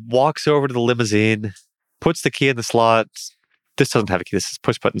 Gordon walks over to the limousine, puts the key in the slot. This doesn't have a key. This is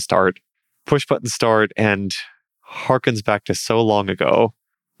push button start. Push button start and harkens back to so long ago.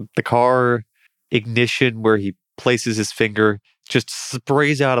 The car ignition where he places his finger just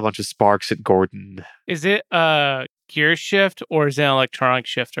sprays out a bunch of sparks at Gordon. Is it a gear shift or is it an electronic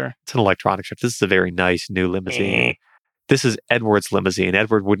shifter? It's an electronic shift. This is a very nice new limousine. This is Edward's limousine.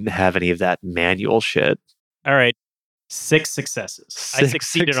 Edward wouldn't have any of that manual shit. All right, 6 successes. I 6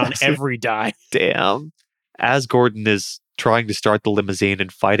 succeeded on successes. every die. Damn. As Gordon is trying to start the limousine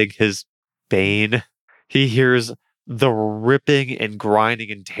and fighting his bane, he hears the ripping and grinding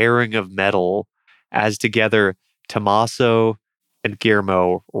and tearing of metal as together Tommaso and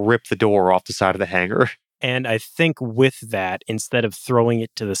Guillermo rip the door off the side of the hangar. And I think with that, instead of throwing it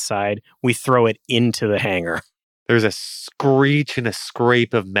to the side, we throw it into the hangar. There's a screech and a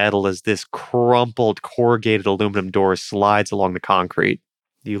scrape of metal as this crumpled corrugated aluminum door slides along the concrete.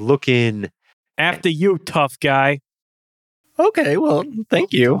 You look in. After you, tough guy. Okay, well,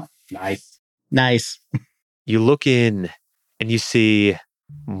 thank you. Nice. You look in and you see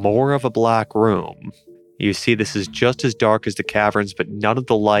more of a black room. You see this is just as dark as the caverns, but none of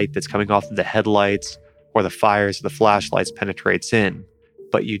the light that's coming off of the headlights or the fires of the flashlights penetrates in.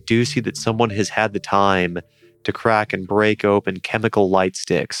 But you do see that someone has had the time to crack and break open chemical light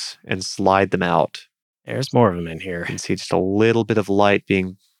sticks and slide them out. There's more of them in here. You can see just a little bit of light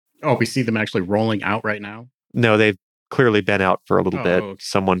being... Oh, we see them actually rolling out right now. No, they've clearly been out for a little bit. Okay.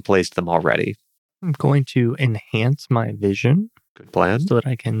 Someone placed them already. I'm going to enhance my vision Good plan. so that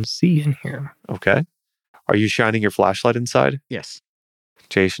I can see in here. Okay. Are you shining your flashlight inside? Yes.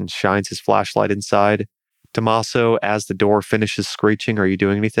 Jason shines his flashlight inside. Tommaso, as the door finishes screeching, are you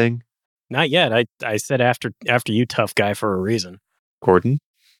doing anything? Not yet. I said after you, tough guy, for a reason. Gordon?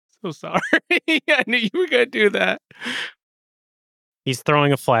 So sorry. I knew you were going to do that. He's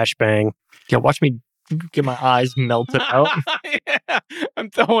throwing a flashbang. Yeah, watch me get my eyes melted out. Yeah. I'm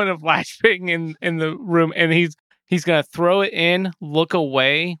throwing a flashbang in the room, and he's going to throw it in, look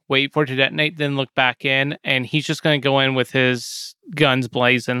away, wait for it to detonate, then look back in, and he's just going to go in with his guns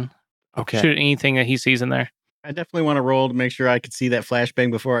blazing. Okay. Shoot anything that he sees in there. I definitely want to roll to make sure I can see that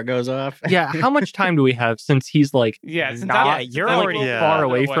flashbang before it goes off. Yeah, how much time do we have since he's like you're already far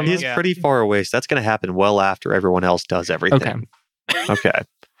away from He's us? pretty far away, so that's going to happen well after everyone else does everything. Okay.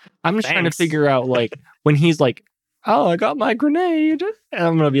 I'm just trying to Thanks. figure out like when he's like, oh, I got my grenade. And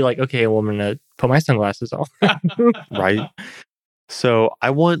I'm going to be like, okay, well, I'm going to put my sunglasses on. Right. So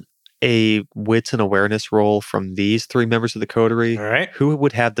I want a wits and awareness roll from these 3 members of the coterie. All right. Who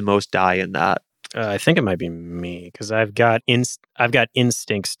would have the most die in that? I think it might be me because I've got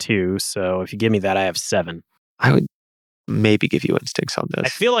instincts too. So if you give me that, I have 7. I would maybe give you instincts on this. I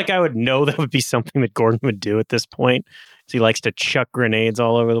feel like I would know that would be something that Gordon would do at this point. So he likes to chuck grenades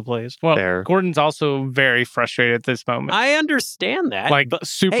all over the place. Well, Fair. Gordon's also very frustrated at this moment. I understand that. Like, but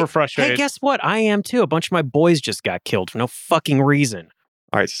super frustrated. Hey, guess what? I am too. A bunch of my boys just got killed for no fucking reason.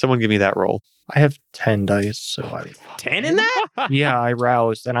 All right, so someone give me that roll. I have 10 dice, so 10 in that? yeah, I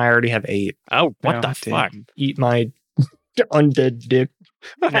roused and I already have 8. Oh, what Yeah, the fuck? Eat my undead dick.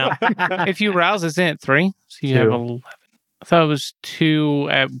 Now, If you rouse, isn't it 3? So you have 2. 11. I thought it was 2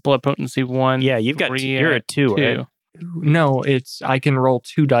 at blood potency 1. yeah, you've got 3 you're at 2, right? No, it's I can roll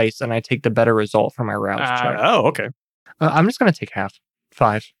 2 dice and I take the better result for my rouse check. Oh, okay. I'm just going to take half.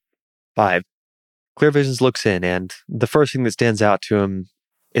 5. 5. Clear Visions looks in, and the first thing that stands out to him,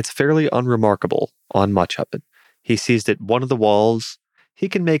 it's fairly unremarkable on much of it. He sees that one of the walls, he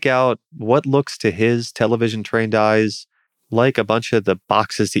can make out what looks to his television-trained eyes like a bunch of the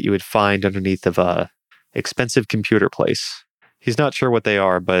boxes that you would find underneath of a expensive computer place. He's not sure what they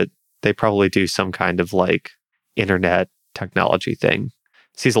are, but they probably do some kind of like internet technology thing.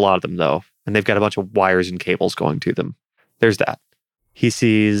 Sees a lot of them though, and they've got a bunch of wires and cables going to them. There's that. He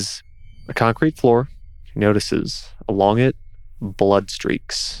sees a concrete floor. He notices along it blood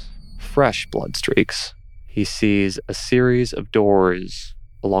streaks, fresh blood streaks. He sees a series of doors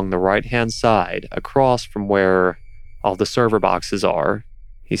along the right-hand side across from where all the server boxes are.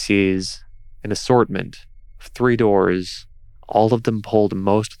 He sees an assortment of 3 doors, all of them pulled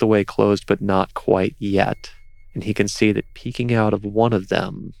most of the way closed, but not quite yet. And he can see that peeking out of one of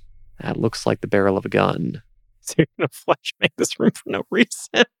them, that looks like the barrel of a gun. So you're going to flashbang this room for no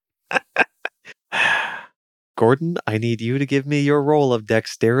reason. Gordon, I need you to give me your roll of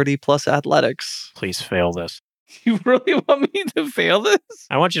dexterity plus athletics. Please fail this. You really want me to fail this?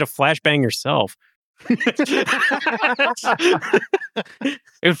 I want you to flashbang yourself. It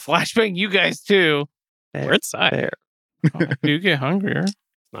flashbang you guys too. We're inside. There. I do get hungrier.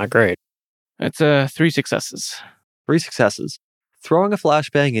 Not great. That's 3 successes. 3 successes. Throwing a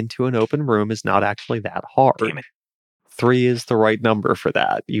flashbang into an open room is not actually that hard. Damn it. 3 is the right number for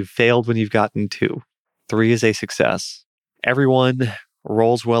that. You've failed when you've gotten 2. 3 is a success. Everyone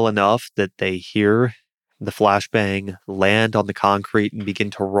rolls well enough that they hear the flashbang land on the concrete and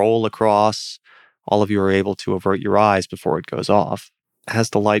begin to roll across. All of you are able to avert your eyes before it goes off. As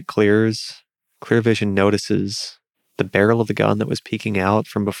the light clears, Clear Vision notices the barrel of the gun that was peeking out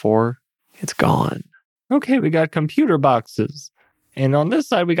from before. It's gone. Okay, we got computer boxes. And on this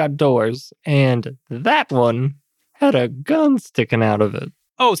side, we got doors. And that one had a gun sticking out of it.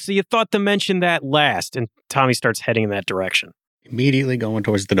 Oh, so you thought to mention that last, and Tommy starts heading in that direction. Immediately going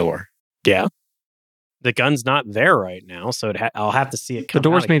towards the door. Yeah. The gun's not there right now, so I'll have to see it come The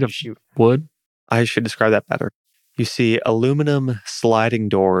door's out made and of shoot. wood. I should describe that better. You see aluminum sliding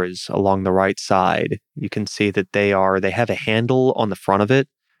doors along the right side. You can see that they have a handle on the front of it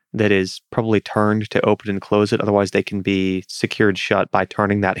that is probably turned to open and close it. Otherwise, they can be secured shut by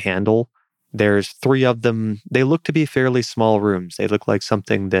turning that handle. There's 3 of them. They look to be fairly small rooms. They look like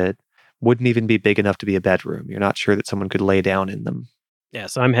something that wouldn't even be big enough to be a bedroom. You're not sure that someone could lay down in them. Yeah,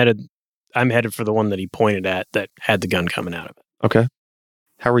 so I'm headed for the one that he pointed at that had the gun coming out of it. Okay.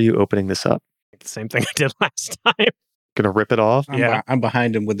 How are you opening this up? The same thing I did last time. Gonna rip it off? I'm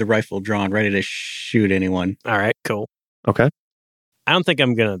behind him with the rifle drawn, ready to shoot anyone. All right, cool. Okay. I don't think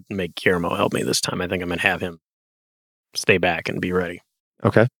I'm going to make Guillermo help me this time. I think I'm going to have him stay back and be ready.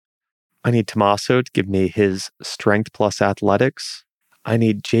 Okay. I need Tommaso to give me his strength plus athletics. I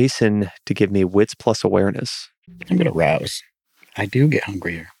need Jason to give me wits plus awareness. I'm going to rouse. I do get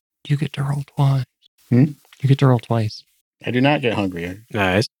hungrier. You get to roll twice. Hmm? You get to roll twice. I do not get hungrier.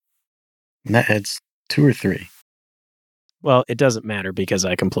 Nice. And that adds 2 or 3. Well, it doesn't matter because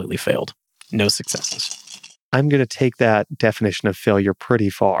I completely failed. No successes. I'm going to take that definition of failure pretty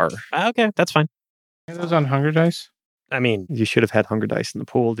far. Okay, that's fine. Are those on hunger dice? I mean, You should have had hunger dice in the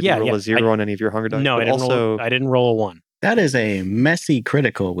pool. Did Yeah, you roll yeah, a 0 on any of your hunger dice? no, But I didn't roll a 1. That is a messy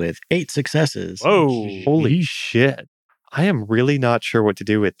critical with 8 successes. Whoa. Holy shit. I am really not sure what to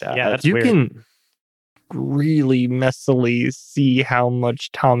do with that. Yeah, that's You weird. can really messily see how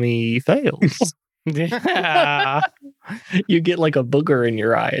much Tommy fails. Yeah. You get like a booger in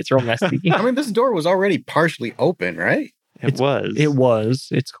your eye. It's real messy. I mean, this door was already partially open, right? It was. It was.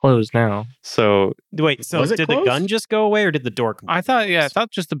 It's closed now. So Wait, so Was it did the closed? gun just go away or did the door? I thought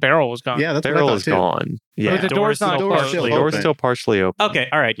just the barrel was gone. Yeah, that's barrel what I is thought too. gone. Yeah. the door's not door's closed. still The door's open. still partially open. Okay,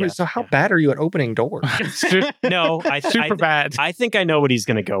 all right. Yeah, Wait, so how yeah. bad are you at opening doors? No, Super bad. I think I know what he's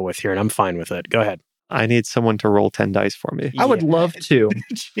going to go with here, and I'm fine with it. Go ahead. I need someone to roll 10 dice for me. I would love to.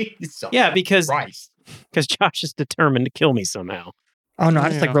 Jesus Yeah, because Christ. Josh is determined to kill me somehow. Oh no, I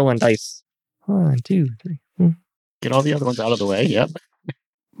just like Yeah. rolling dice. 1, 2, 3. Get all the other ones out of the way. Yep.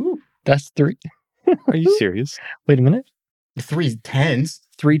 That's 3. Are you serious? Wait a minute. 3 10s.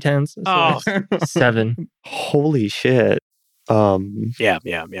 3 10s. So Oh. that's 7. Holy shit. Yeah.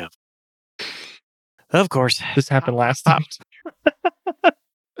 Of course. This happened last time.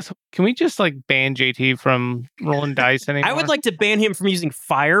 So can we just like ban JT from rolling dice anymore? I would like to ban him from using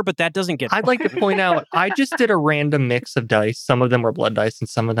fire, but that doesn't get. I'd like to point out, I just did a random mix of dice. Some of them were blood dice and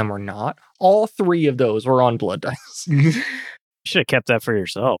some of them were not. All 3 of those were on blood dice. You should have kept that for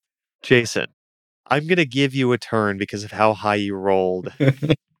yourself. Jason, I'm going to give you a turn because of how high you rolled.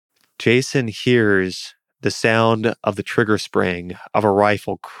 Jason hears the sound of the trigger spring of a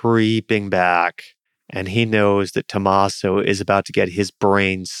rifle creeping back, and he knows that Tommaso is about to get his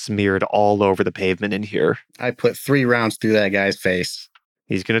brains smeared all over the pavement in here. I put 3 rounds through that guy's face.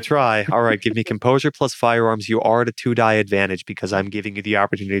 He's going to try. All right, give me composure plus firearms. You are at a 2-die advantage because I'm giving you the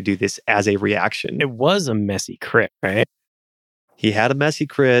opportunity to do this as a reaction. It was a messy crit, right? He had a messy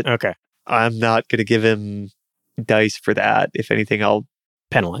crit. Okay. I'm not going to give him dice for that. If anything, I'll...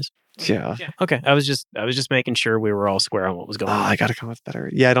 Penalize. Yeah. Yeah. Okay. I was just making sure we were all square on what was going Oh, on. I got to come with better.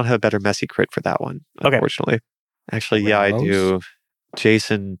 Yeah, I don't have a better messy crit for that one, Okay. unfortunately. Actually, yeah, I Ramos? do.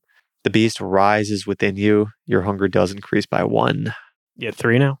 Jason, the beast rises within you. Your hunger does increase by 1. You had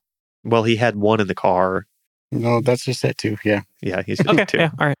 3 now? Well, he had 1 in the car. No, that's just it too. Yeah. Yeah, he's Okay. 2. Yeah.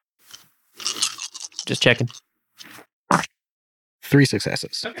 All right. Just checking. 3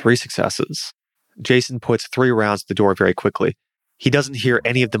 successes. 3 successes. Jason puts 3 rounds at the door very quickly. He doesn't hear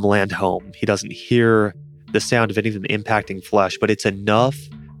any of them land home. He doesn't hear the sound of any of them impacting flesh, but it's enough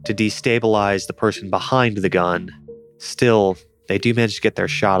to destabilize the person behind the gun. Still, they do manage to get their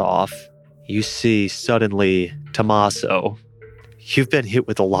shot off. You see suddenly Tommaso. You've been hit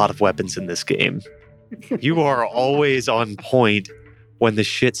with a lot of weapons in this game. You are always on point when the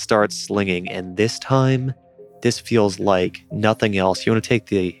shit starts slinging, and this time, this feels like nothing else. You want to take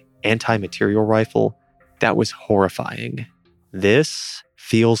the anti-material rifle? That was horrifying. This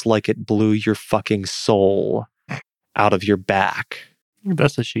feels like it blew your fucking soul out of your back.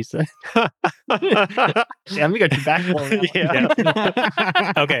 That's what she said. Damn, we got your back blown out.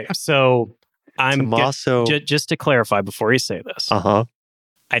 Yeah. Okay. So I'm Tommaso. just to clarify before you say this, Uh-huh.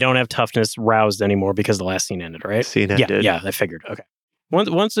 I don't have toughness roused anymore because the last scene ended, right? Scene ended. Yeah. I figured. Okay.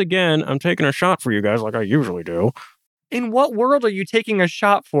 Once again, I'm taking a shot for you guys like I usually do. In what world are you taking a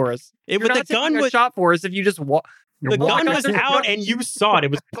shot for us? It You're was not the gun taking a was shot for us if you just walk. the gun was There's a out gun- and you saw it.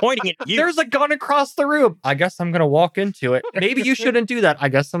 It was pointing at you. There's a gun across the room. I guess I'm gonna walk into it. Maybe you shouldn't do that. I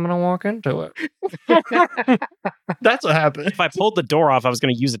guess I'm gonna walk into it. That's what happened. If I pulled the door off, I was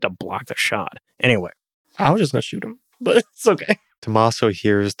going to use it to block the shot. Anyway, I was just gonna shoot him, but it's okay. Tommaso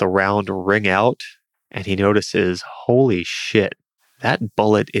hears the round ring out, and he notices, holy shit, that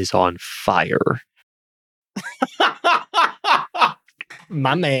bullet is on fire.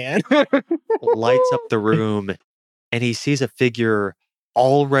 My man. Lights up the room, and he sees a figure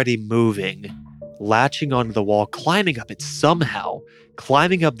already moving, latching onto the wall, climbing up it somehow,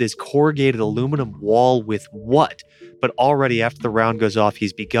 climbing up this corrugated aluminum wall with what? But already after the round goes off,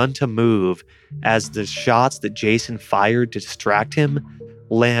 he's begun to move as the shots that Jason fired to distract him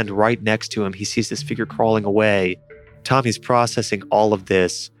land right next to him. He sees this figure crawling away. Tommy's processing all of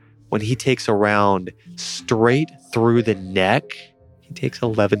this when he takes a round straight through the neck. He takes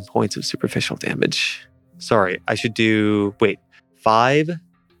 11 points of superficial damage. Sorry, I should do, 5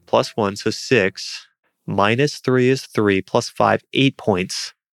 plus 1, so 6. Minus 3 is 3, plus 5, 8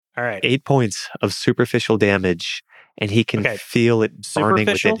 points. all right. 8 points of superficial damage, and he can Okay. feel it burning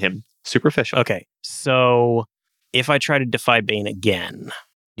Superficial? within him. Superficial. Okay. So if I try to defy Bane again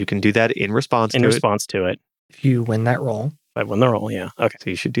You can do that in response in to it. response to it, If you win that roll, if I win the roll, yeah. Okay. So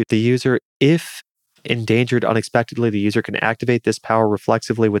you should do the user, if endangered unexpectedly, the user can activate this power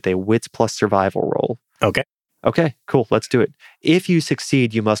reflexively with a wits plus survival roll. Okay. Okay, cool. Let's do it. If you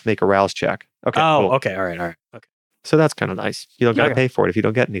succeed, you must make a rouse check. Okay, Oh, cool. okay. All right. Okay. So that's kind of nice. You don't got to Okay. pay for it if you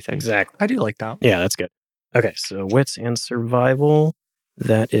don't get anything. Exactly. I do like that. Yeah, that's good. Okay. So wits and survival.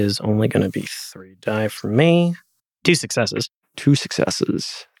 That is only going to be 3 die for me. 2 successes. 2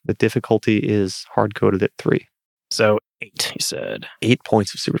 successes. The difficulty is hard-coded at 3. So 8, you said. 8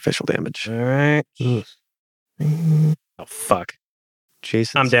 points of superficial damage. All right. Oh, fuck.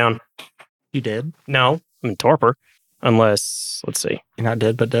 Jason. I'm down. You dead? No, I'm in torpor. Unless, let's see. You're not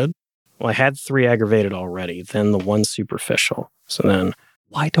dead, but dead? Well, I had 3 aggravated already, then the 1 superficial. So then...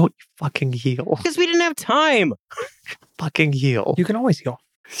 Why don't you fucking heal? Because we didn't have time! Fucking heal. You can always heal.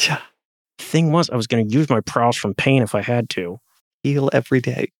 Yeah. Thing was, I was going to use my prowess from pain if I had to. Heal every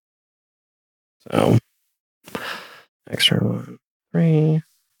day. So, extra 1, 3,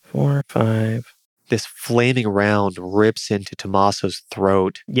 4, 5. This flaming round rips into Tommaso's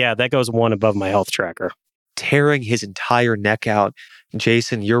throat, Yeah, that goes 1 above my health tracker. tearing his entire neck out.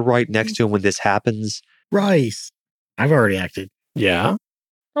 Jason, you're right next to him when this happens. Rice. I've already acted. Yeah?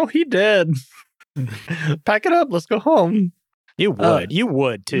 Oh, he did. Pack it up. Let's go home. You would. You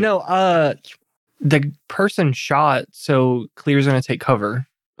would, too. No, the person shot, so Clear's going to take cover.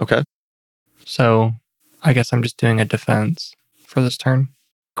 Okay. So I guess I'm just doing a defense for this turn.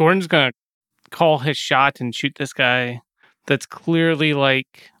 Gordon's going to call his shot and shoot this guy that's clearly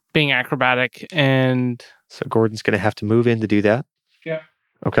like being acrobatic and... So Gordon's going to have to move in to do that. Yeah.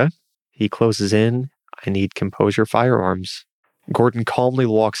 Okay. He closes in. I need composure firearms. Gordon calmly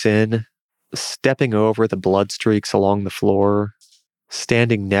walks in, stepping over the blood streaks along the floor,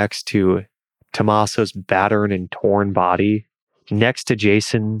 standing next to Tommaso's battered and torn body, next to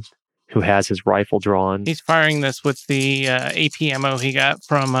Jason, who has his rifle drawn. He's firing this with the AP ammo he got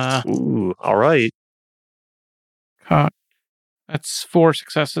from... Ooh, all right. That's 4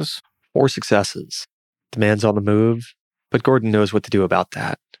 successes. 4 successes. The man's on the move, but Gordon knows what to do about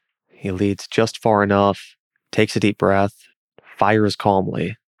that. He leads just far enough, takes a deep breath, fires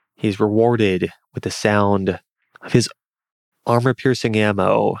calmly. He's rewarded with the sound of his armor-piercing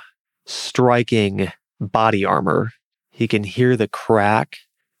ammo striking body armor. He can hear the crack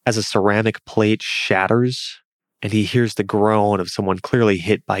as a ceramic plate shatters, and he hears the groan of someone clearly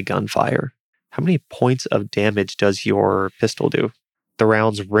hit by gunfire. How many points of damage does your pistol do? The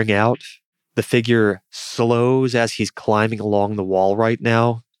rounds ring out. The figure slows as he's climbing along the wall right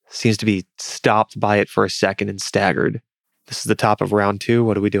now. Seems to be stopped by it for a second and staggered. This is the top of round 2.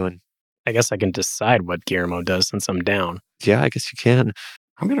 What are we doing? I guess I can decide what Guillermo does since I'm down. Yeah, I guess you can.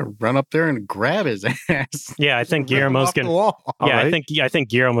 I'm going to run up there and grab his ass. Yeah, I think Guillermo's going to... All Yeah, right. I think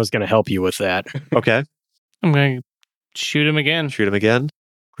Guillermo's going to help you with that. Okay. I'm going to shoot him again. Shoot him again.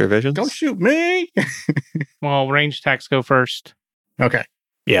 Clear visions. Don't shoot me. Well, range attacks go first. Okay.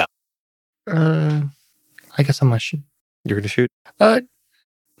 I guess I'm going to shoot. You're going to shoot? No.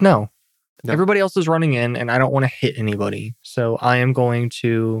 No. Everybody else is running in, and I don't want to hit anybody. So I am going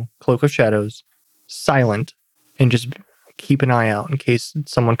to Cloak of Shadows, silent, and just keep an eye out in case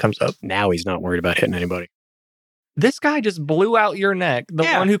someone comes up. Now he's not worried about hitting anybody. This guy just blew out your neck. The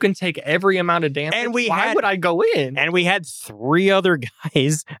Yeah. one who can take every amount of damage. And we Why had- would I go in? And we had 3 other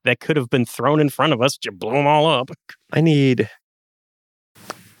guys that could have been thrown in front of us. You blew them all up. I need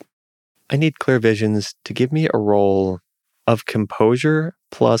Clear Visions to give me a roll of composure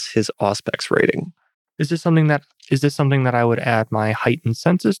plus his Auspex rating. Is this something that I would add my heightened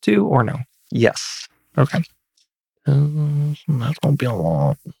senses to, or no? Yes. Okay. That's gonna be a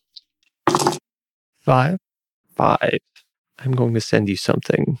lot. 5. 5. I'm going to send you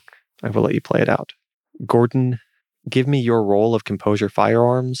something. I will let you play it out. Gordon, give me your roll of composure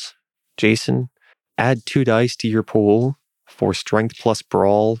firearms. Jason, add 2 dice to your pool for strength plus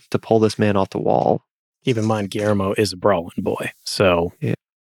brawl to pull this man off the wall. Keep in mind, Guillermo is a brawling boy. So Yeah.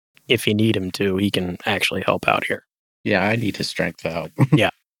 if you need him to, he can actually help out here. Yeah, I need his strength out. Yeah.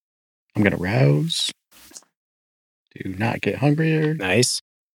 I'm going to rouse. Do not get hungrier. Nice.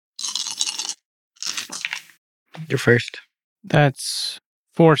 You're first. That's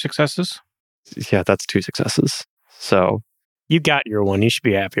 4 successes. Yeah, that's 2 successes. So, You got your one. You should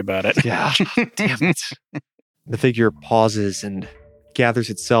be happy about it. yeah. Damn it. The figure pauses and gathers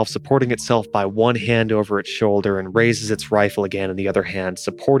itself, supporting itself by one hand over its shoulder, and raises its rifle again in the other hand,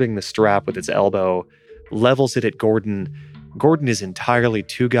 supporting the strap with its elbow, levels it at Gordon. Gordon is entirely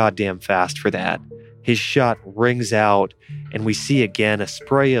too goddamn fast for that. His shot rings out, and we see again a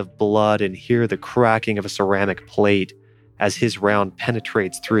spray of blood and hear the cracking of a ceramic plate as his round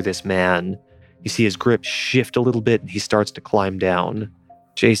penetrates through this man. You see his grip shift a little bit, and he starts to climb down.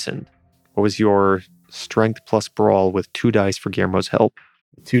 Jason, what was your strength plus brawl with 2 dice for Guillermo's help?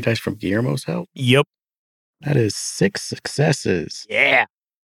 2 dice from Guillermo's help. Yep. That is 6 successes. Yeah.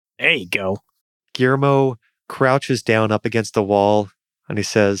 There you go. Guillermo crouches down up against the wall, and he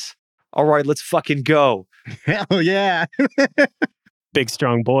says, "All right, let's fucking go." Hell yeah. Big,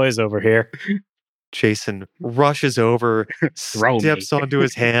 strong boys over here. Jason rushes over, Throw me. steps onto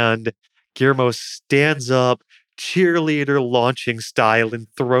his hand. Guillermo stands up, cheerleader launching style, and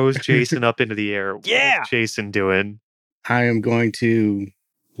throws Jason up into the air. Yeah. What is Jason doing? I am going to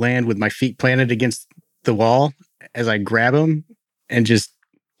land with my feet planted against the wall as I grab him and just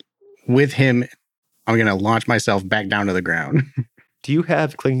with him, I'm going to launch myself back down to the ground. Do you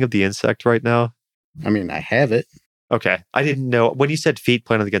have Clinging of the Insect right now? I mean, I have it. Okay. I didn't know. When you said feet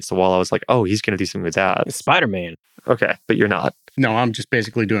planted against the wall, I was like, oh, he's going to do something with that. Spider-Man. Okay. But you're not. No, I'm just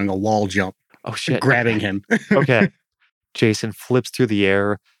basically doing a wall jump, Oh, shit. grabbing him. Okay. Jason flips through the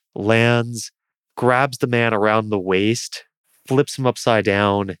air, lands, grabs the man around the waist, flips him upside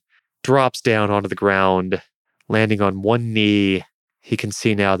down, drops down onto the ground, landing on one knee. He can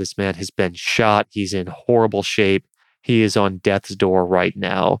see now this man has been shot. He's in horrible shape. He is on death's door right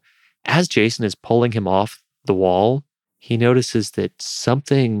now. As Jason is pulling him off the wall, he notices that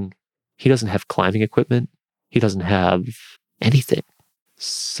he doesn't have climbing equipment. He doesn't have anything.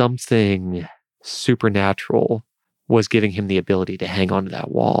 Something supernatural was giving him the ability to hang onto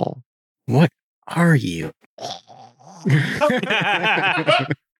that wall. What are you?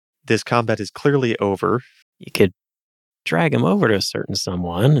 This combat is clearly over. You could drag him over to a certain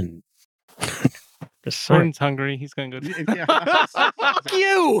someone and just sort Gordon's hungry. He's going to go. Yeah. Fuck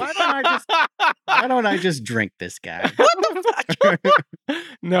you! Why don't I just drink this guy?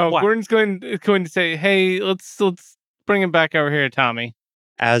 No, What? Gordon's going to say, "Hey, let's bring him back over here, Tommy."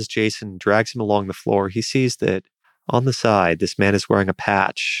 As Jason drags him along the floor, he sees that on the side, this man is wearing a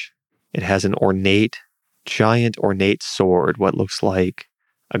patch. It has an giant ornate sword, what looks like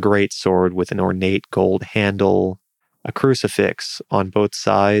a great sword with an ornate gold handle, a crucifix on both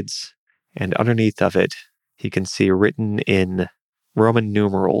sides, and underneath of it, he can see written in Roman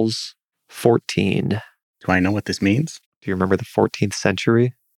numerals 14. Do I know what this means? Do you remember the 14th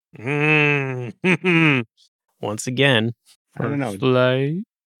century? Once again, I don't know. Slay.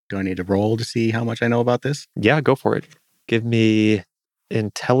 Do I need to roll to see how much I know about this? Yeah, go for it. Give me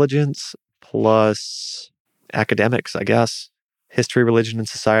intelligence plus academics, I guess. History, religion, and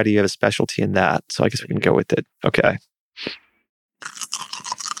society, you have a specialty in that. So I guess we can go with it. Okay.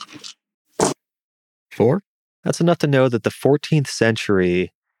 4? That's enough to know that the 14th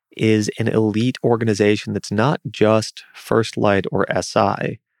century is an elite organization that's not just First Light or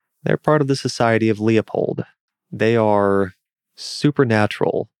SI. They're part of the Society of Leopold. They are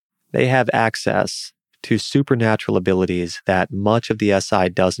supernatural. They have access to supernatural abilities that much of the SI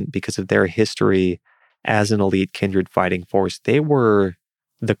doesn't because of their history as an elite kindred fighting force. They were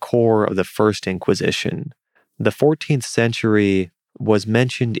the core of the First Inquisition. The 14th century was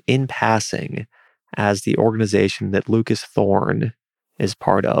mentioned in passing as the organization that Lucas Thorne is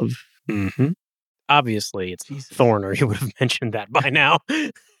part of. Mm-hmm. obviously it's Thorne, or you would have mentioned that by now.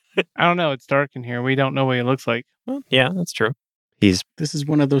 I don't know. It's dark in here. We don't know what he looks like. Well, yeah, that's true. He's This is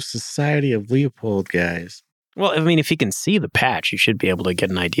one of those Society of Leopold guys. Well, I mean, if he can see the patch, you should be able to get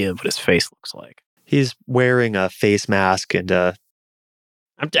an idea of what his face looks like. he's wearing a face mask and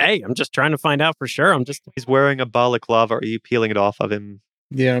I'm just trying to find out for sure. he's wearing a balaclava. Are you peeling it off of him?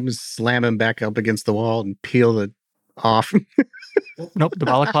 Yeah, I'm just slamming back up against the wall and peel it off. Nope, the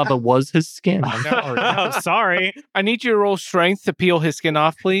balaclava was his skin. Oh, sorry. I need you to roll strength to peel his skin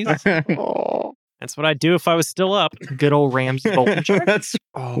off, please. Oh, That's what I'd do if I was still up. Good old Ramsey Bolton. That's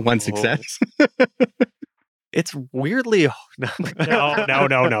one success. It's weirdly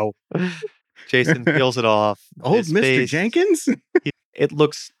No. Jason peels it off. Old His Mr. face- Jenkins? It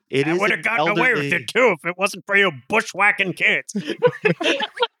looks. It I is would have an gotten away with elderly- it too if it wasn't for you bushwhacking kids.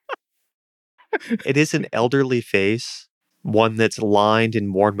 It is an elderly face, one that's lined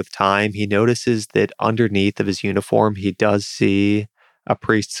and worn with time. He notices that underneath of his uniform, he does see a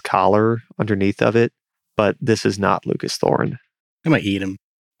priest's collar underneath of it, but this is not Lucas Thorne. I'm going to eat him.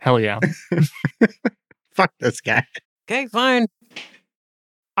 Hell yeah. Fuck this guy. Okay, fine.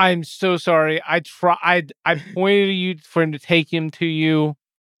 I'm so sorry. I pointed to you for him to take him to you.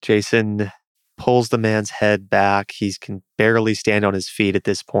 Jason pulls the man's head back. He can barely stand on his feet at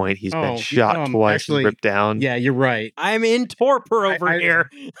this point. He's been shot twice actually, and ripped down. Yeah, you're right. I'm in torpor over I- here.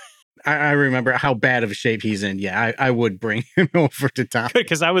 I remember how bad of a shape he's in. Yeah, I would bring him over to Tom.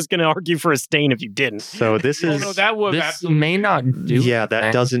 Because I was going to argue for a stain if you didn't. So this Oh, is no, that would This absolutely. may not do yeah, that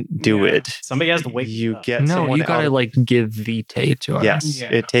anything. doesn't do Yeah. it. Somebody has to wake You me up. get No, someone you gotta out. like give vitae to it. Yes,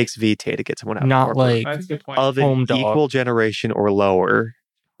 Yeah. it takes vitae to get someone out. of Not torpor. like That's a good point. of an home dog. equal generation or lower.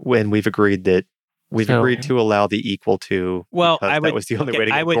 When we've agreed that we've So- agreed to allow the equal to. Well, because I would. that was the only okay, way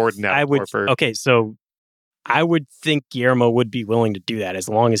to I get would, Gordon out I of would. torpor. Okay, so I would think Guillermo would be willing to do that as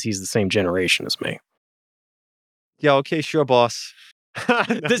long as he's the same generation as me. Yeah, okay, sure, boss.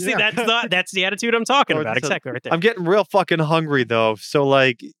 See, that's the attitude I'm talking about. Exactly right there. I'm getting real fucking hungry though. So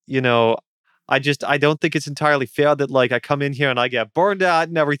like, I don't think it's entirely fair that like I come in here and I get burned out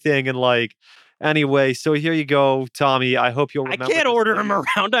and everything and like anyway, so here you go, Tommy. I hope you'll remember. I can't order him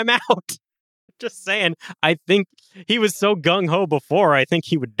around. I'm out. Just saying. I think he was so gung ho before. I think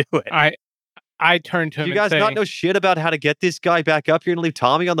he would do it. I turned to him. You guys not know shit about how to get this guy back up here and leave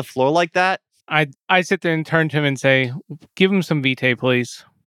Tommy on the floor like that? I sit there and turn to him and say, "Give him some vitae, please."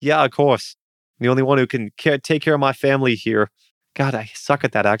 Yeah, of course. I'm the only one who can take care of my family here. God, I suck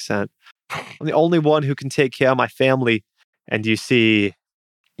at that accent. I'm the only one who can take care of my family. And you see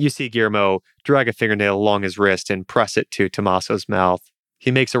Guillermo drag a fingernail along his wrist and press it to Tommaso's mouth. He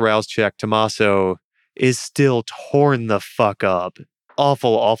makes a rouse check. Tommaso is still torn the fuck up.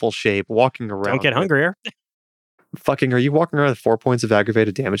 Awful, awful shape, walking around. Don't get hungrier. Fucking, are you walking around with 4 points of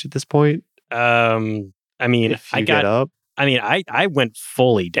aggravated damage at this point? I mean, get up. I mean, I went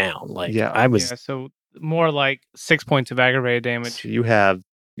fully down. Like, yeah, I was. Yeah, so more like 6 points of aggravated damage. So you have,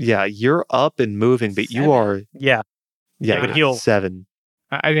 you're up and moving, but 7. You are. Yeah. Yeah, but heal 7.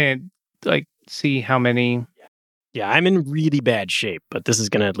 I didn't see how many. Yeah, I'm in really bad shape, but this is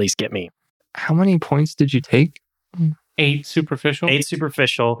going to at least get me. How many points did you take? 8 superficial. 8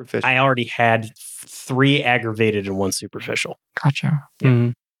 superficial. I already had 3 aggravated and 1 superficial. Gotcha. Yeah. Mm-hmm.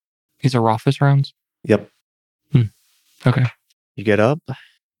 These are Rothfuss rounds? Yep. Okay. You get up.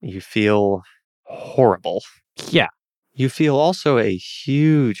 You feel horrible. Yeah. You feel also a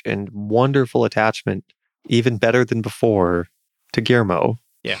huge and wonderful attachment, even better than before, to Guillermo.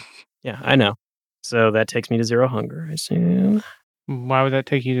 Yeah. Yeah, I know. So that takes me to 0 hunger, I assume. Why would that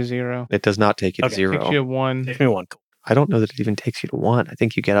take you to 0? It does not take you to 0. Takes you to 1. Takes me 1. Cool. I don't know that it even takes you to 1. I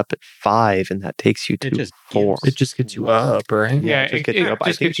think you get up at 5, and that takes you to 4. It just gets you up, right? Yeah, it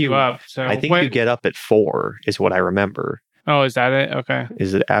gets you up. So I think you get up at 4 is what I remember. Oh, is that it? Okay.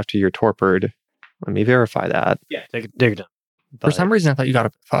 Is it after you're torpid? Let me verify that. Yeah, take it down. For some reason, I thought you got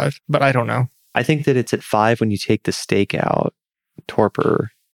up at 5, but I don't know. I think that it's at 5 when you take the stake out. Torpor.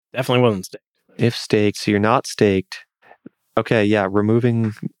 Definitely wasn't staked. If staked, so you're not staked. Okay, yeah,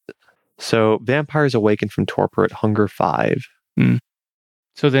 removing. So vampires awaken from torpor at hunger 5.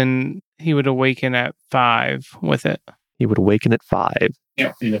 So then he would awaken at 5 with it. He would awaken at 5.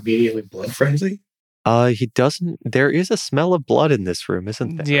 Yeah, and immediately blood frenzy. He doesn't. There is a smell of blood in this room,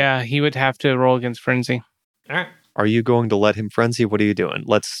 isn't there? Yeah, he would have to roll against frenzy. All right. Are you going to let him frenzy? What are you doing?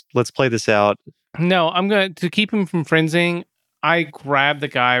 Let's play this out. No, I'm going to keep him from frenzying. I grab the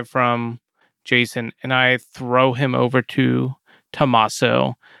guy from Jason and I throw him over to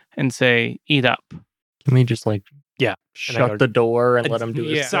Tommaso and say, "Eat up." Can we just Yeah. shut the door and let him do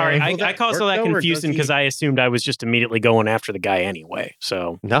his Yeah. Sorry, thing? I caused all that confusion because I assumed I was just immediately going after the guy anyway.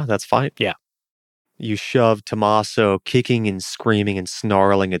 So No, that's fine. Yeah. You shove Tommaso, kicking and screaming and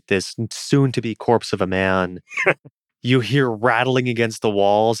snarling at this soon-to-be corpse of a man. You hear rattling against the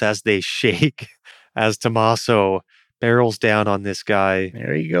walls as they shake as Tommaso barrels down on this guy.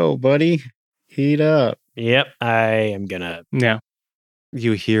 There you go, buddy. Heat up. Yep, I am gonna. Yeah.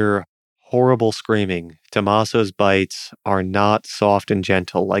 You hear horrible screaming. Tommaso's bites are not soft and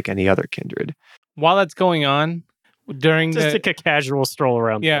gentle like any other kindred. While that's going on, during Just the like a casual stroll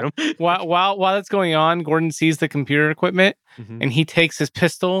around Yeah. the room. while that's going on, Gordon sees the computer equipment and he takes his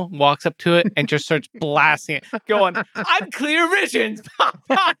pistol, walks up to it, and just starts blasting it, going, "I'm clear visions."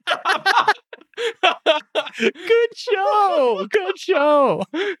 Good show. Good show.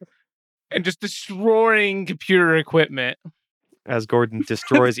 And just destroying computer equipment. As Gordon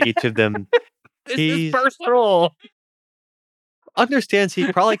destroys each of them, This he is personal. understands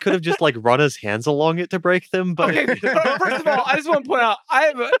he probably could have just like run his hands along it to break them, but Okay, first of all, I just want to point out, I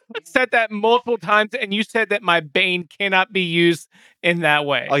have said that multiple times, and you said that my Bane cannot be used in that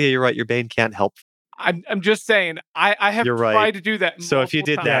way. oh yeah, you're right. Your Bane can't help. I'm just saying, I have You're tried right. to do that. So if you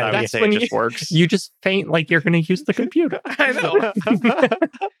did multiple that, I times. would That's say when it just works. You just faint like you're going to use the computer. I know.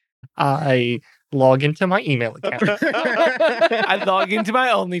 I log into my email account. I log into my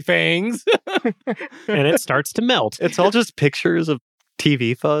OnlyFans. And it starts to melt. It's all just pictures of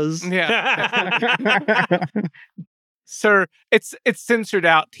TV fuzz. Yeah. Sir, it's censored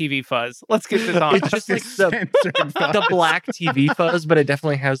out TV fuzz. Let's get this on. It's just like the black TV fuzz, but it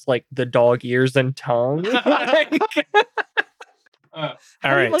definitely has like the dog ears and tongue. All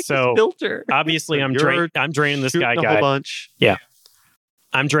right, so filter. obviously I'm draining this guy. Shooting a whole bunch.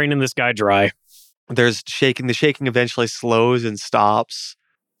 I'm draining this guy dry. There's shaking. The shaking eventually slows and stops.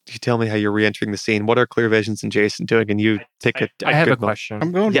 You tell me how you're re-entering the scene. What are Clear Visions and Jason doing? And you take I have a good mo- question.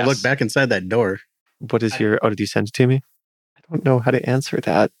 I'm going to Yes. look back inside that door. What is your? Oh, did you send it to me? I don't know how to answer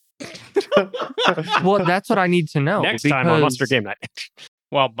that. Well, that's what I need to know. Next time on Monster Game Night.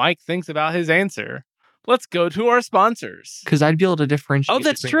 While Mike thinks about his answer, let's go to our sponsors. Because I'd be able to differentiate. Oh,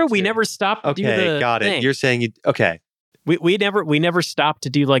 that's between true. the We two. never stopped to do Okay, the got it. thing. You're saying you okay. We never stopped to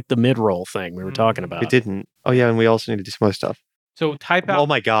do like the mid-roll thing we were talking about. We didn't. Oh yeah, and we also need to do some other stuff. So type out. Oh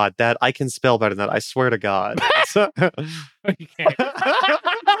my god, that I can spell better than that. I swear to God. You can't.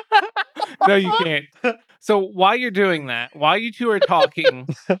 No, you can't. So while you're doing that, while you two are talking,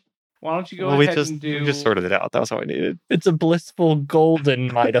 why don't you go we ahead just and do? we just sorted it out. That was all I needed. It's a blissful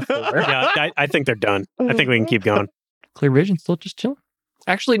golden metaphor. Yeah, I think they're done. I think we can keep going. Clear Vision still just chilling.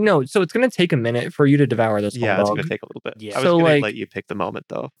 Actually, no. So it's going to take a minute for you to devour this. Yeah, whole it's dog. gonna take a little bit. Yeah. I was So, gonna like- let you pick the moment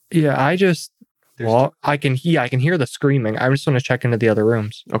though. Yeah, I just. Well, I can hear the screaming. I just want to check into the other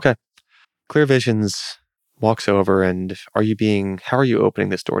rooms. Okay. Clear Visions walks over and how are you opening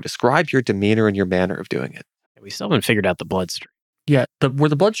this door? Describe your demeanor and your manner of doing it. We still haven't figured out the bloodstream. Yeah, were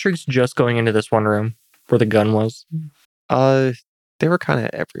the blood streaks just going into this one room where the gun was, They were kind of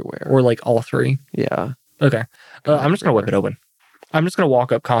everywhere. or like all three? Yeah. Okay, I'm just gonna whip it open. I'm just gonna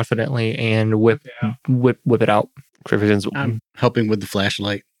walk up confidently and whip it out. Clear Visions. I'm helping with the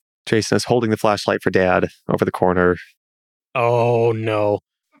flashlight. Jason is holding the flashlight for Dad over the corner. Oh no.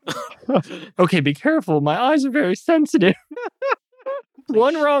 Okay, be careful. My eyes are very sensitive.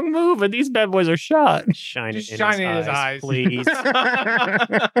 One wrong move and these bad boys are shot. Shine Just it in shine it in his eyes. please.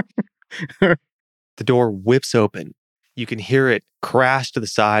 The door whips open. You can hear it crash to the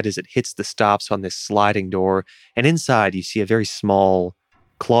side as it hits the stops on this sliding door. And inside, you see a very small,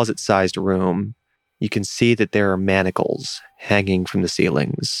 closet-sized room. You can see that there are manacles hanging from the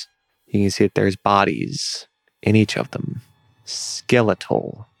ceilings. You can see that there's bodies in each of them.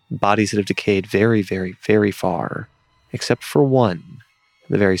 Skeletal. Bodies that have decayed very, very, very far. Except for one.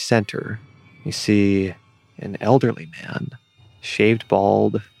 In the very center, you see an elderly man. Shaved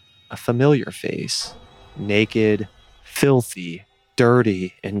bald. A familiar face. Naked. Filthy,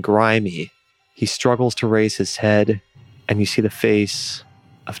 dirty, and grimy. He struggles to raise his head, and you see the face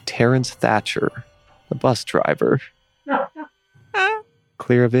of Terrence Thatcher, the bus driver.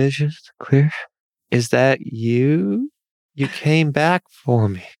 Clear vision? Clear? Is that you? You came back for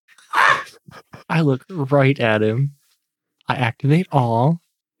me. I look right at him. I activate all,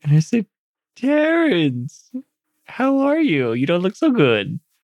 and I say, Terrence, how are you? You don't look so good.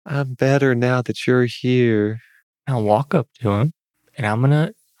 I'm better now that you're here. I'll walk up to him, and I'm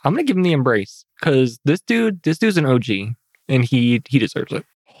gonna give him the embrace because this dude's an OG, and he deserves it.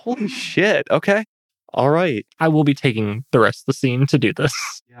 Holy shit. Okay. All right. I will be taking the rest of the scene to do this.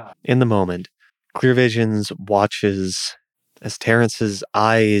 In the moment, Clear Visions watches as Terrence's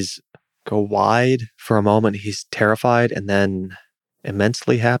eyes go wide for a moment. He's terrified and then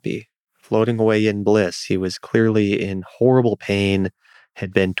immensely happy, floating away in bliss. He was clearly in horrible pain,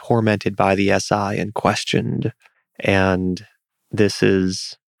 had been tormented by the SI and questioned. And this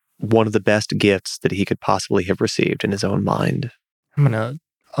is one of the best gifts that he could possibly have received in his own mind. I'm gonna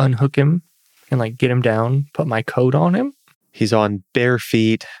unhook him and like get him down, put my coat on him. He's on bare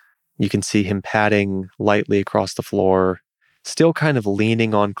feet. You can see him padding lightly across the floor, still kind of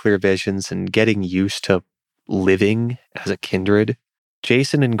leaning on Clear Visions and getting used to living as a kindred.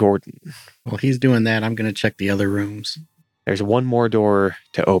 Jason and Gordon. While he's doing that, I'm going to check the other rooms. There's one more door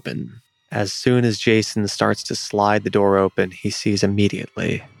to open. As soon as Jason starts to slide the door open, he sees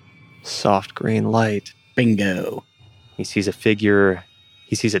immediately soft green light. Bingo. He sees a figure.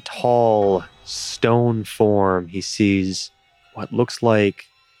 He sees a tall stone form. He sees what looks like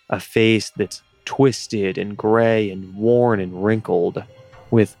a face that's twisted and gray and worn and wrinkled,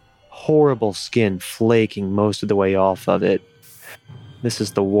 with horrible skin flaking most of the way off of it. This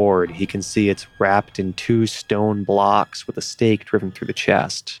is the ward. He can see it's wrapped in 2 stone blocks with a stake driven through the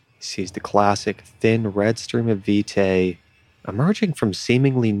chest. He sees the classic thin red stream of vitae emerging from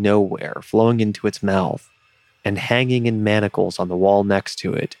seemingly nowhere, flowing into its mouth, and hanging in manacles on the wall next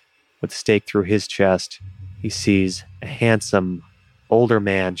to it. With a stake through his chest, he sees a handsome, older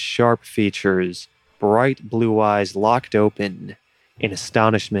man, sharp features, bright blue eyes locked open in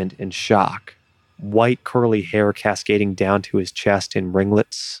astonishment and shock. White curly hair cascading down to his chest in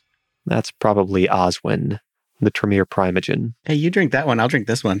ringlets. That's probably Oswin, the Tremere Primogen. Hey, you drink that one. I'll drink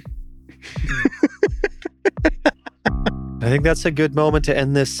this one. I think that's a good moment to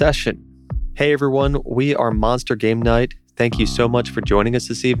end this session. Hey everyone, we are Monster Game Night. Thank you so much for joining us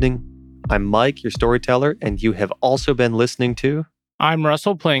this evening. I'm Mike, your storyteller, and you have also been listening to... I'm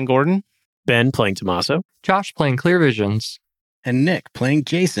Russell playing Gordon. Ben playing Tommaso. Josh playing Clear Visions. And Nick playing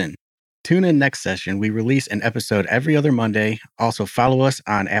Jason. Tune in next session. We release an episode every other Monday. Also, follow us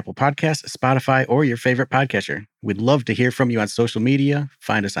on Apple Podcasts, Spotify, or your favorite podcatcher. We'd love to hear from you on social media.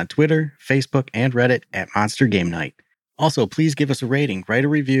 Find us on Twitter, Facebook, and Reddit at Monster Game Night. Also, please give us a rating, write a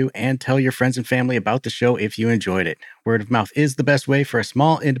review, and tell your friends and family about the show if you enjoyed it. Word of mouth is the best way for a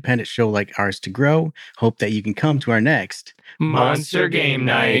small independent show like ours to grow. Hope that you can come to our next Monster Game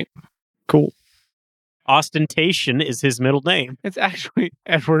Night. Cool. Ostentation is his middle name. It's actually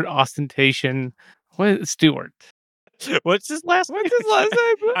Edward Ostentation. What? Stewart. What's his last name?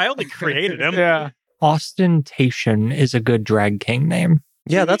 I only created him. Yeah. Ostentation is a good drag king name.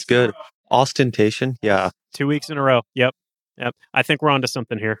 Yeah, that's good. Ostentation. Yeah. 2 weeks in a row. Yep. I think we're onto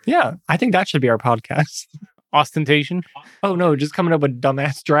something here. Yeah, I think that should be our podcast. Ostentation. Oh no, just coming up with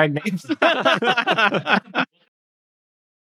dumbass drag names.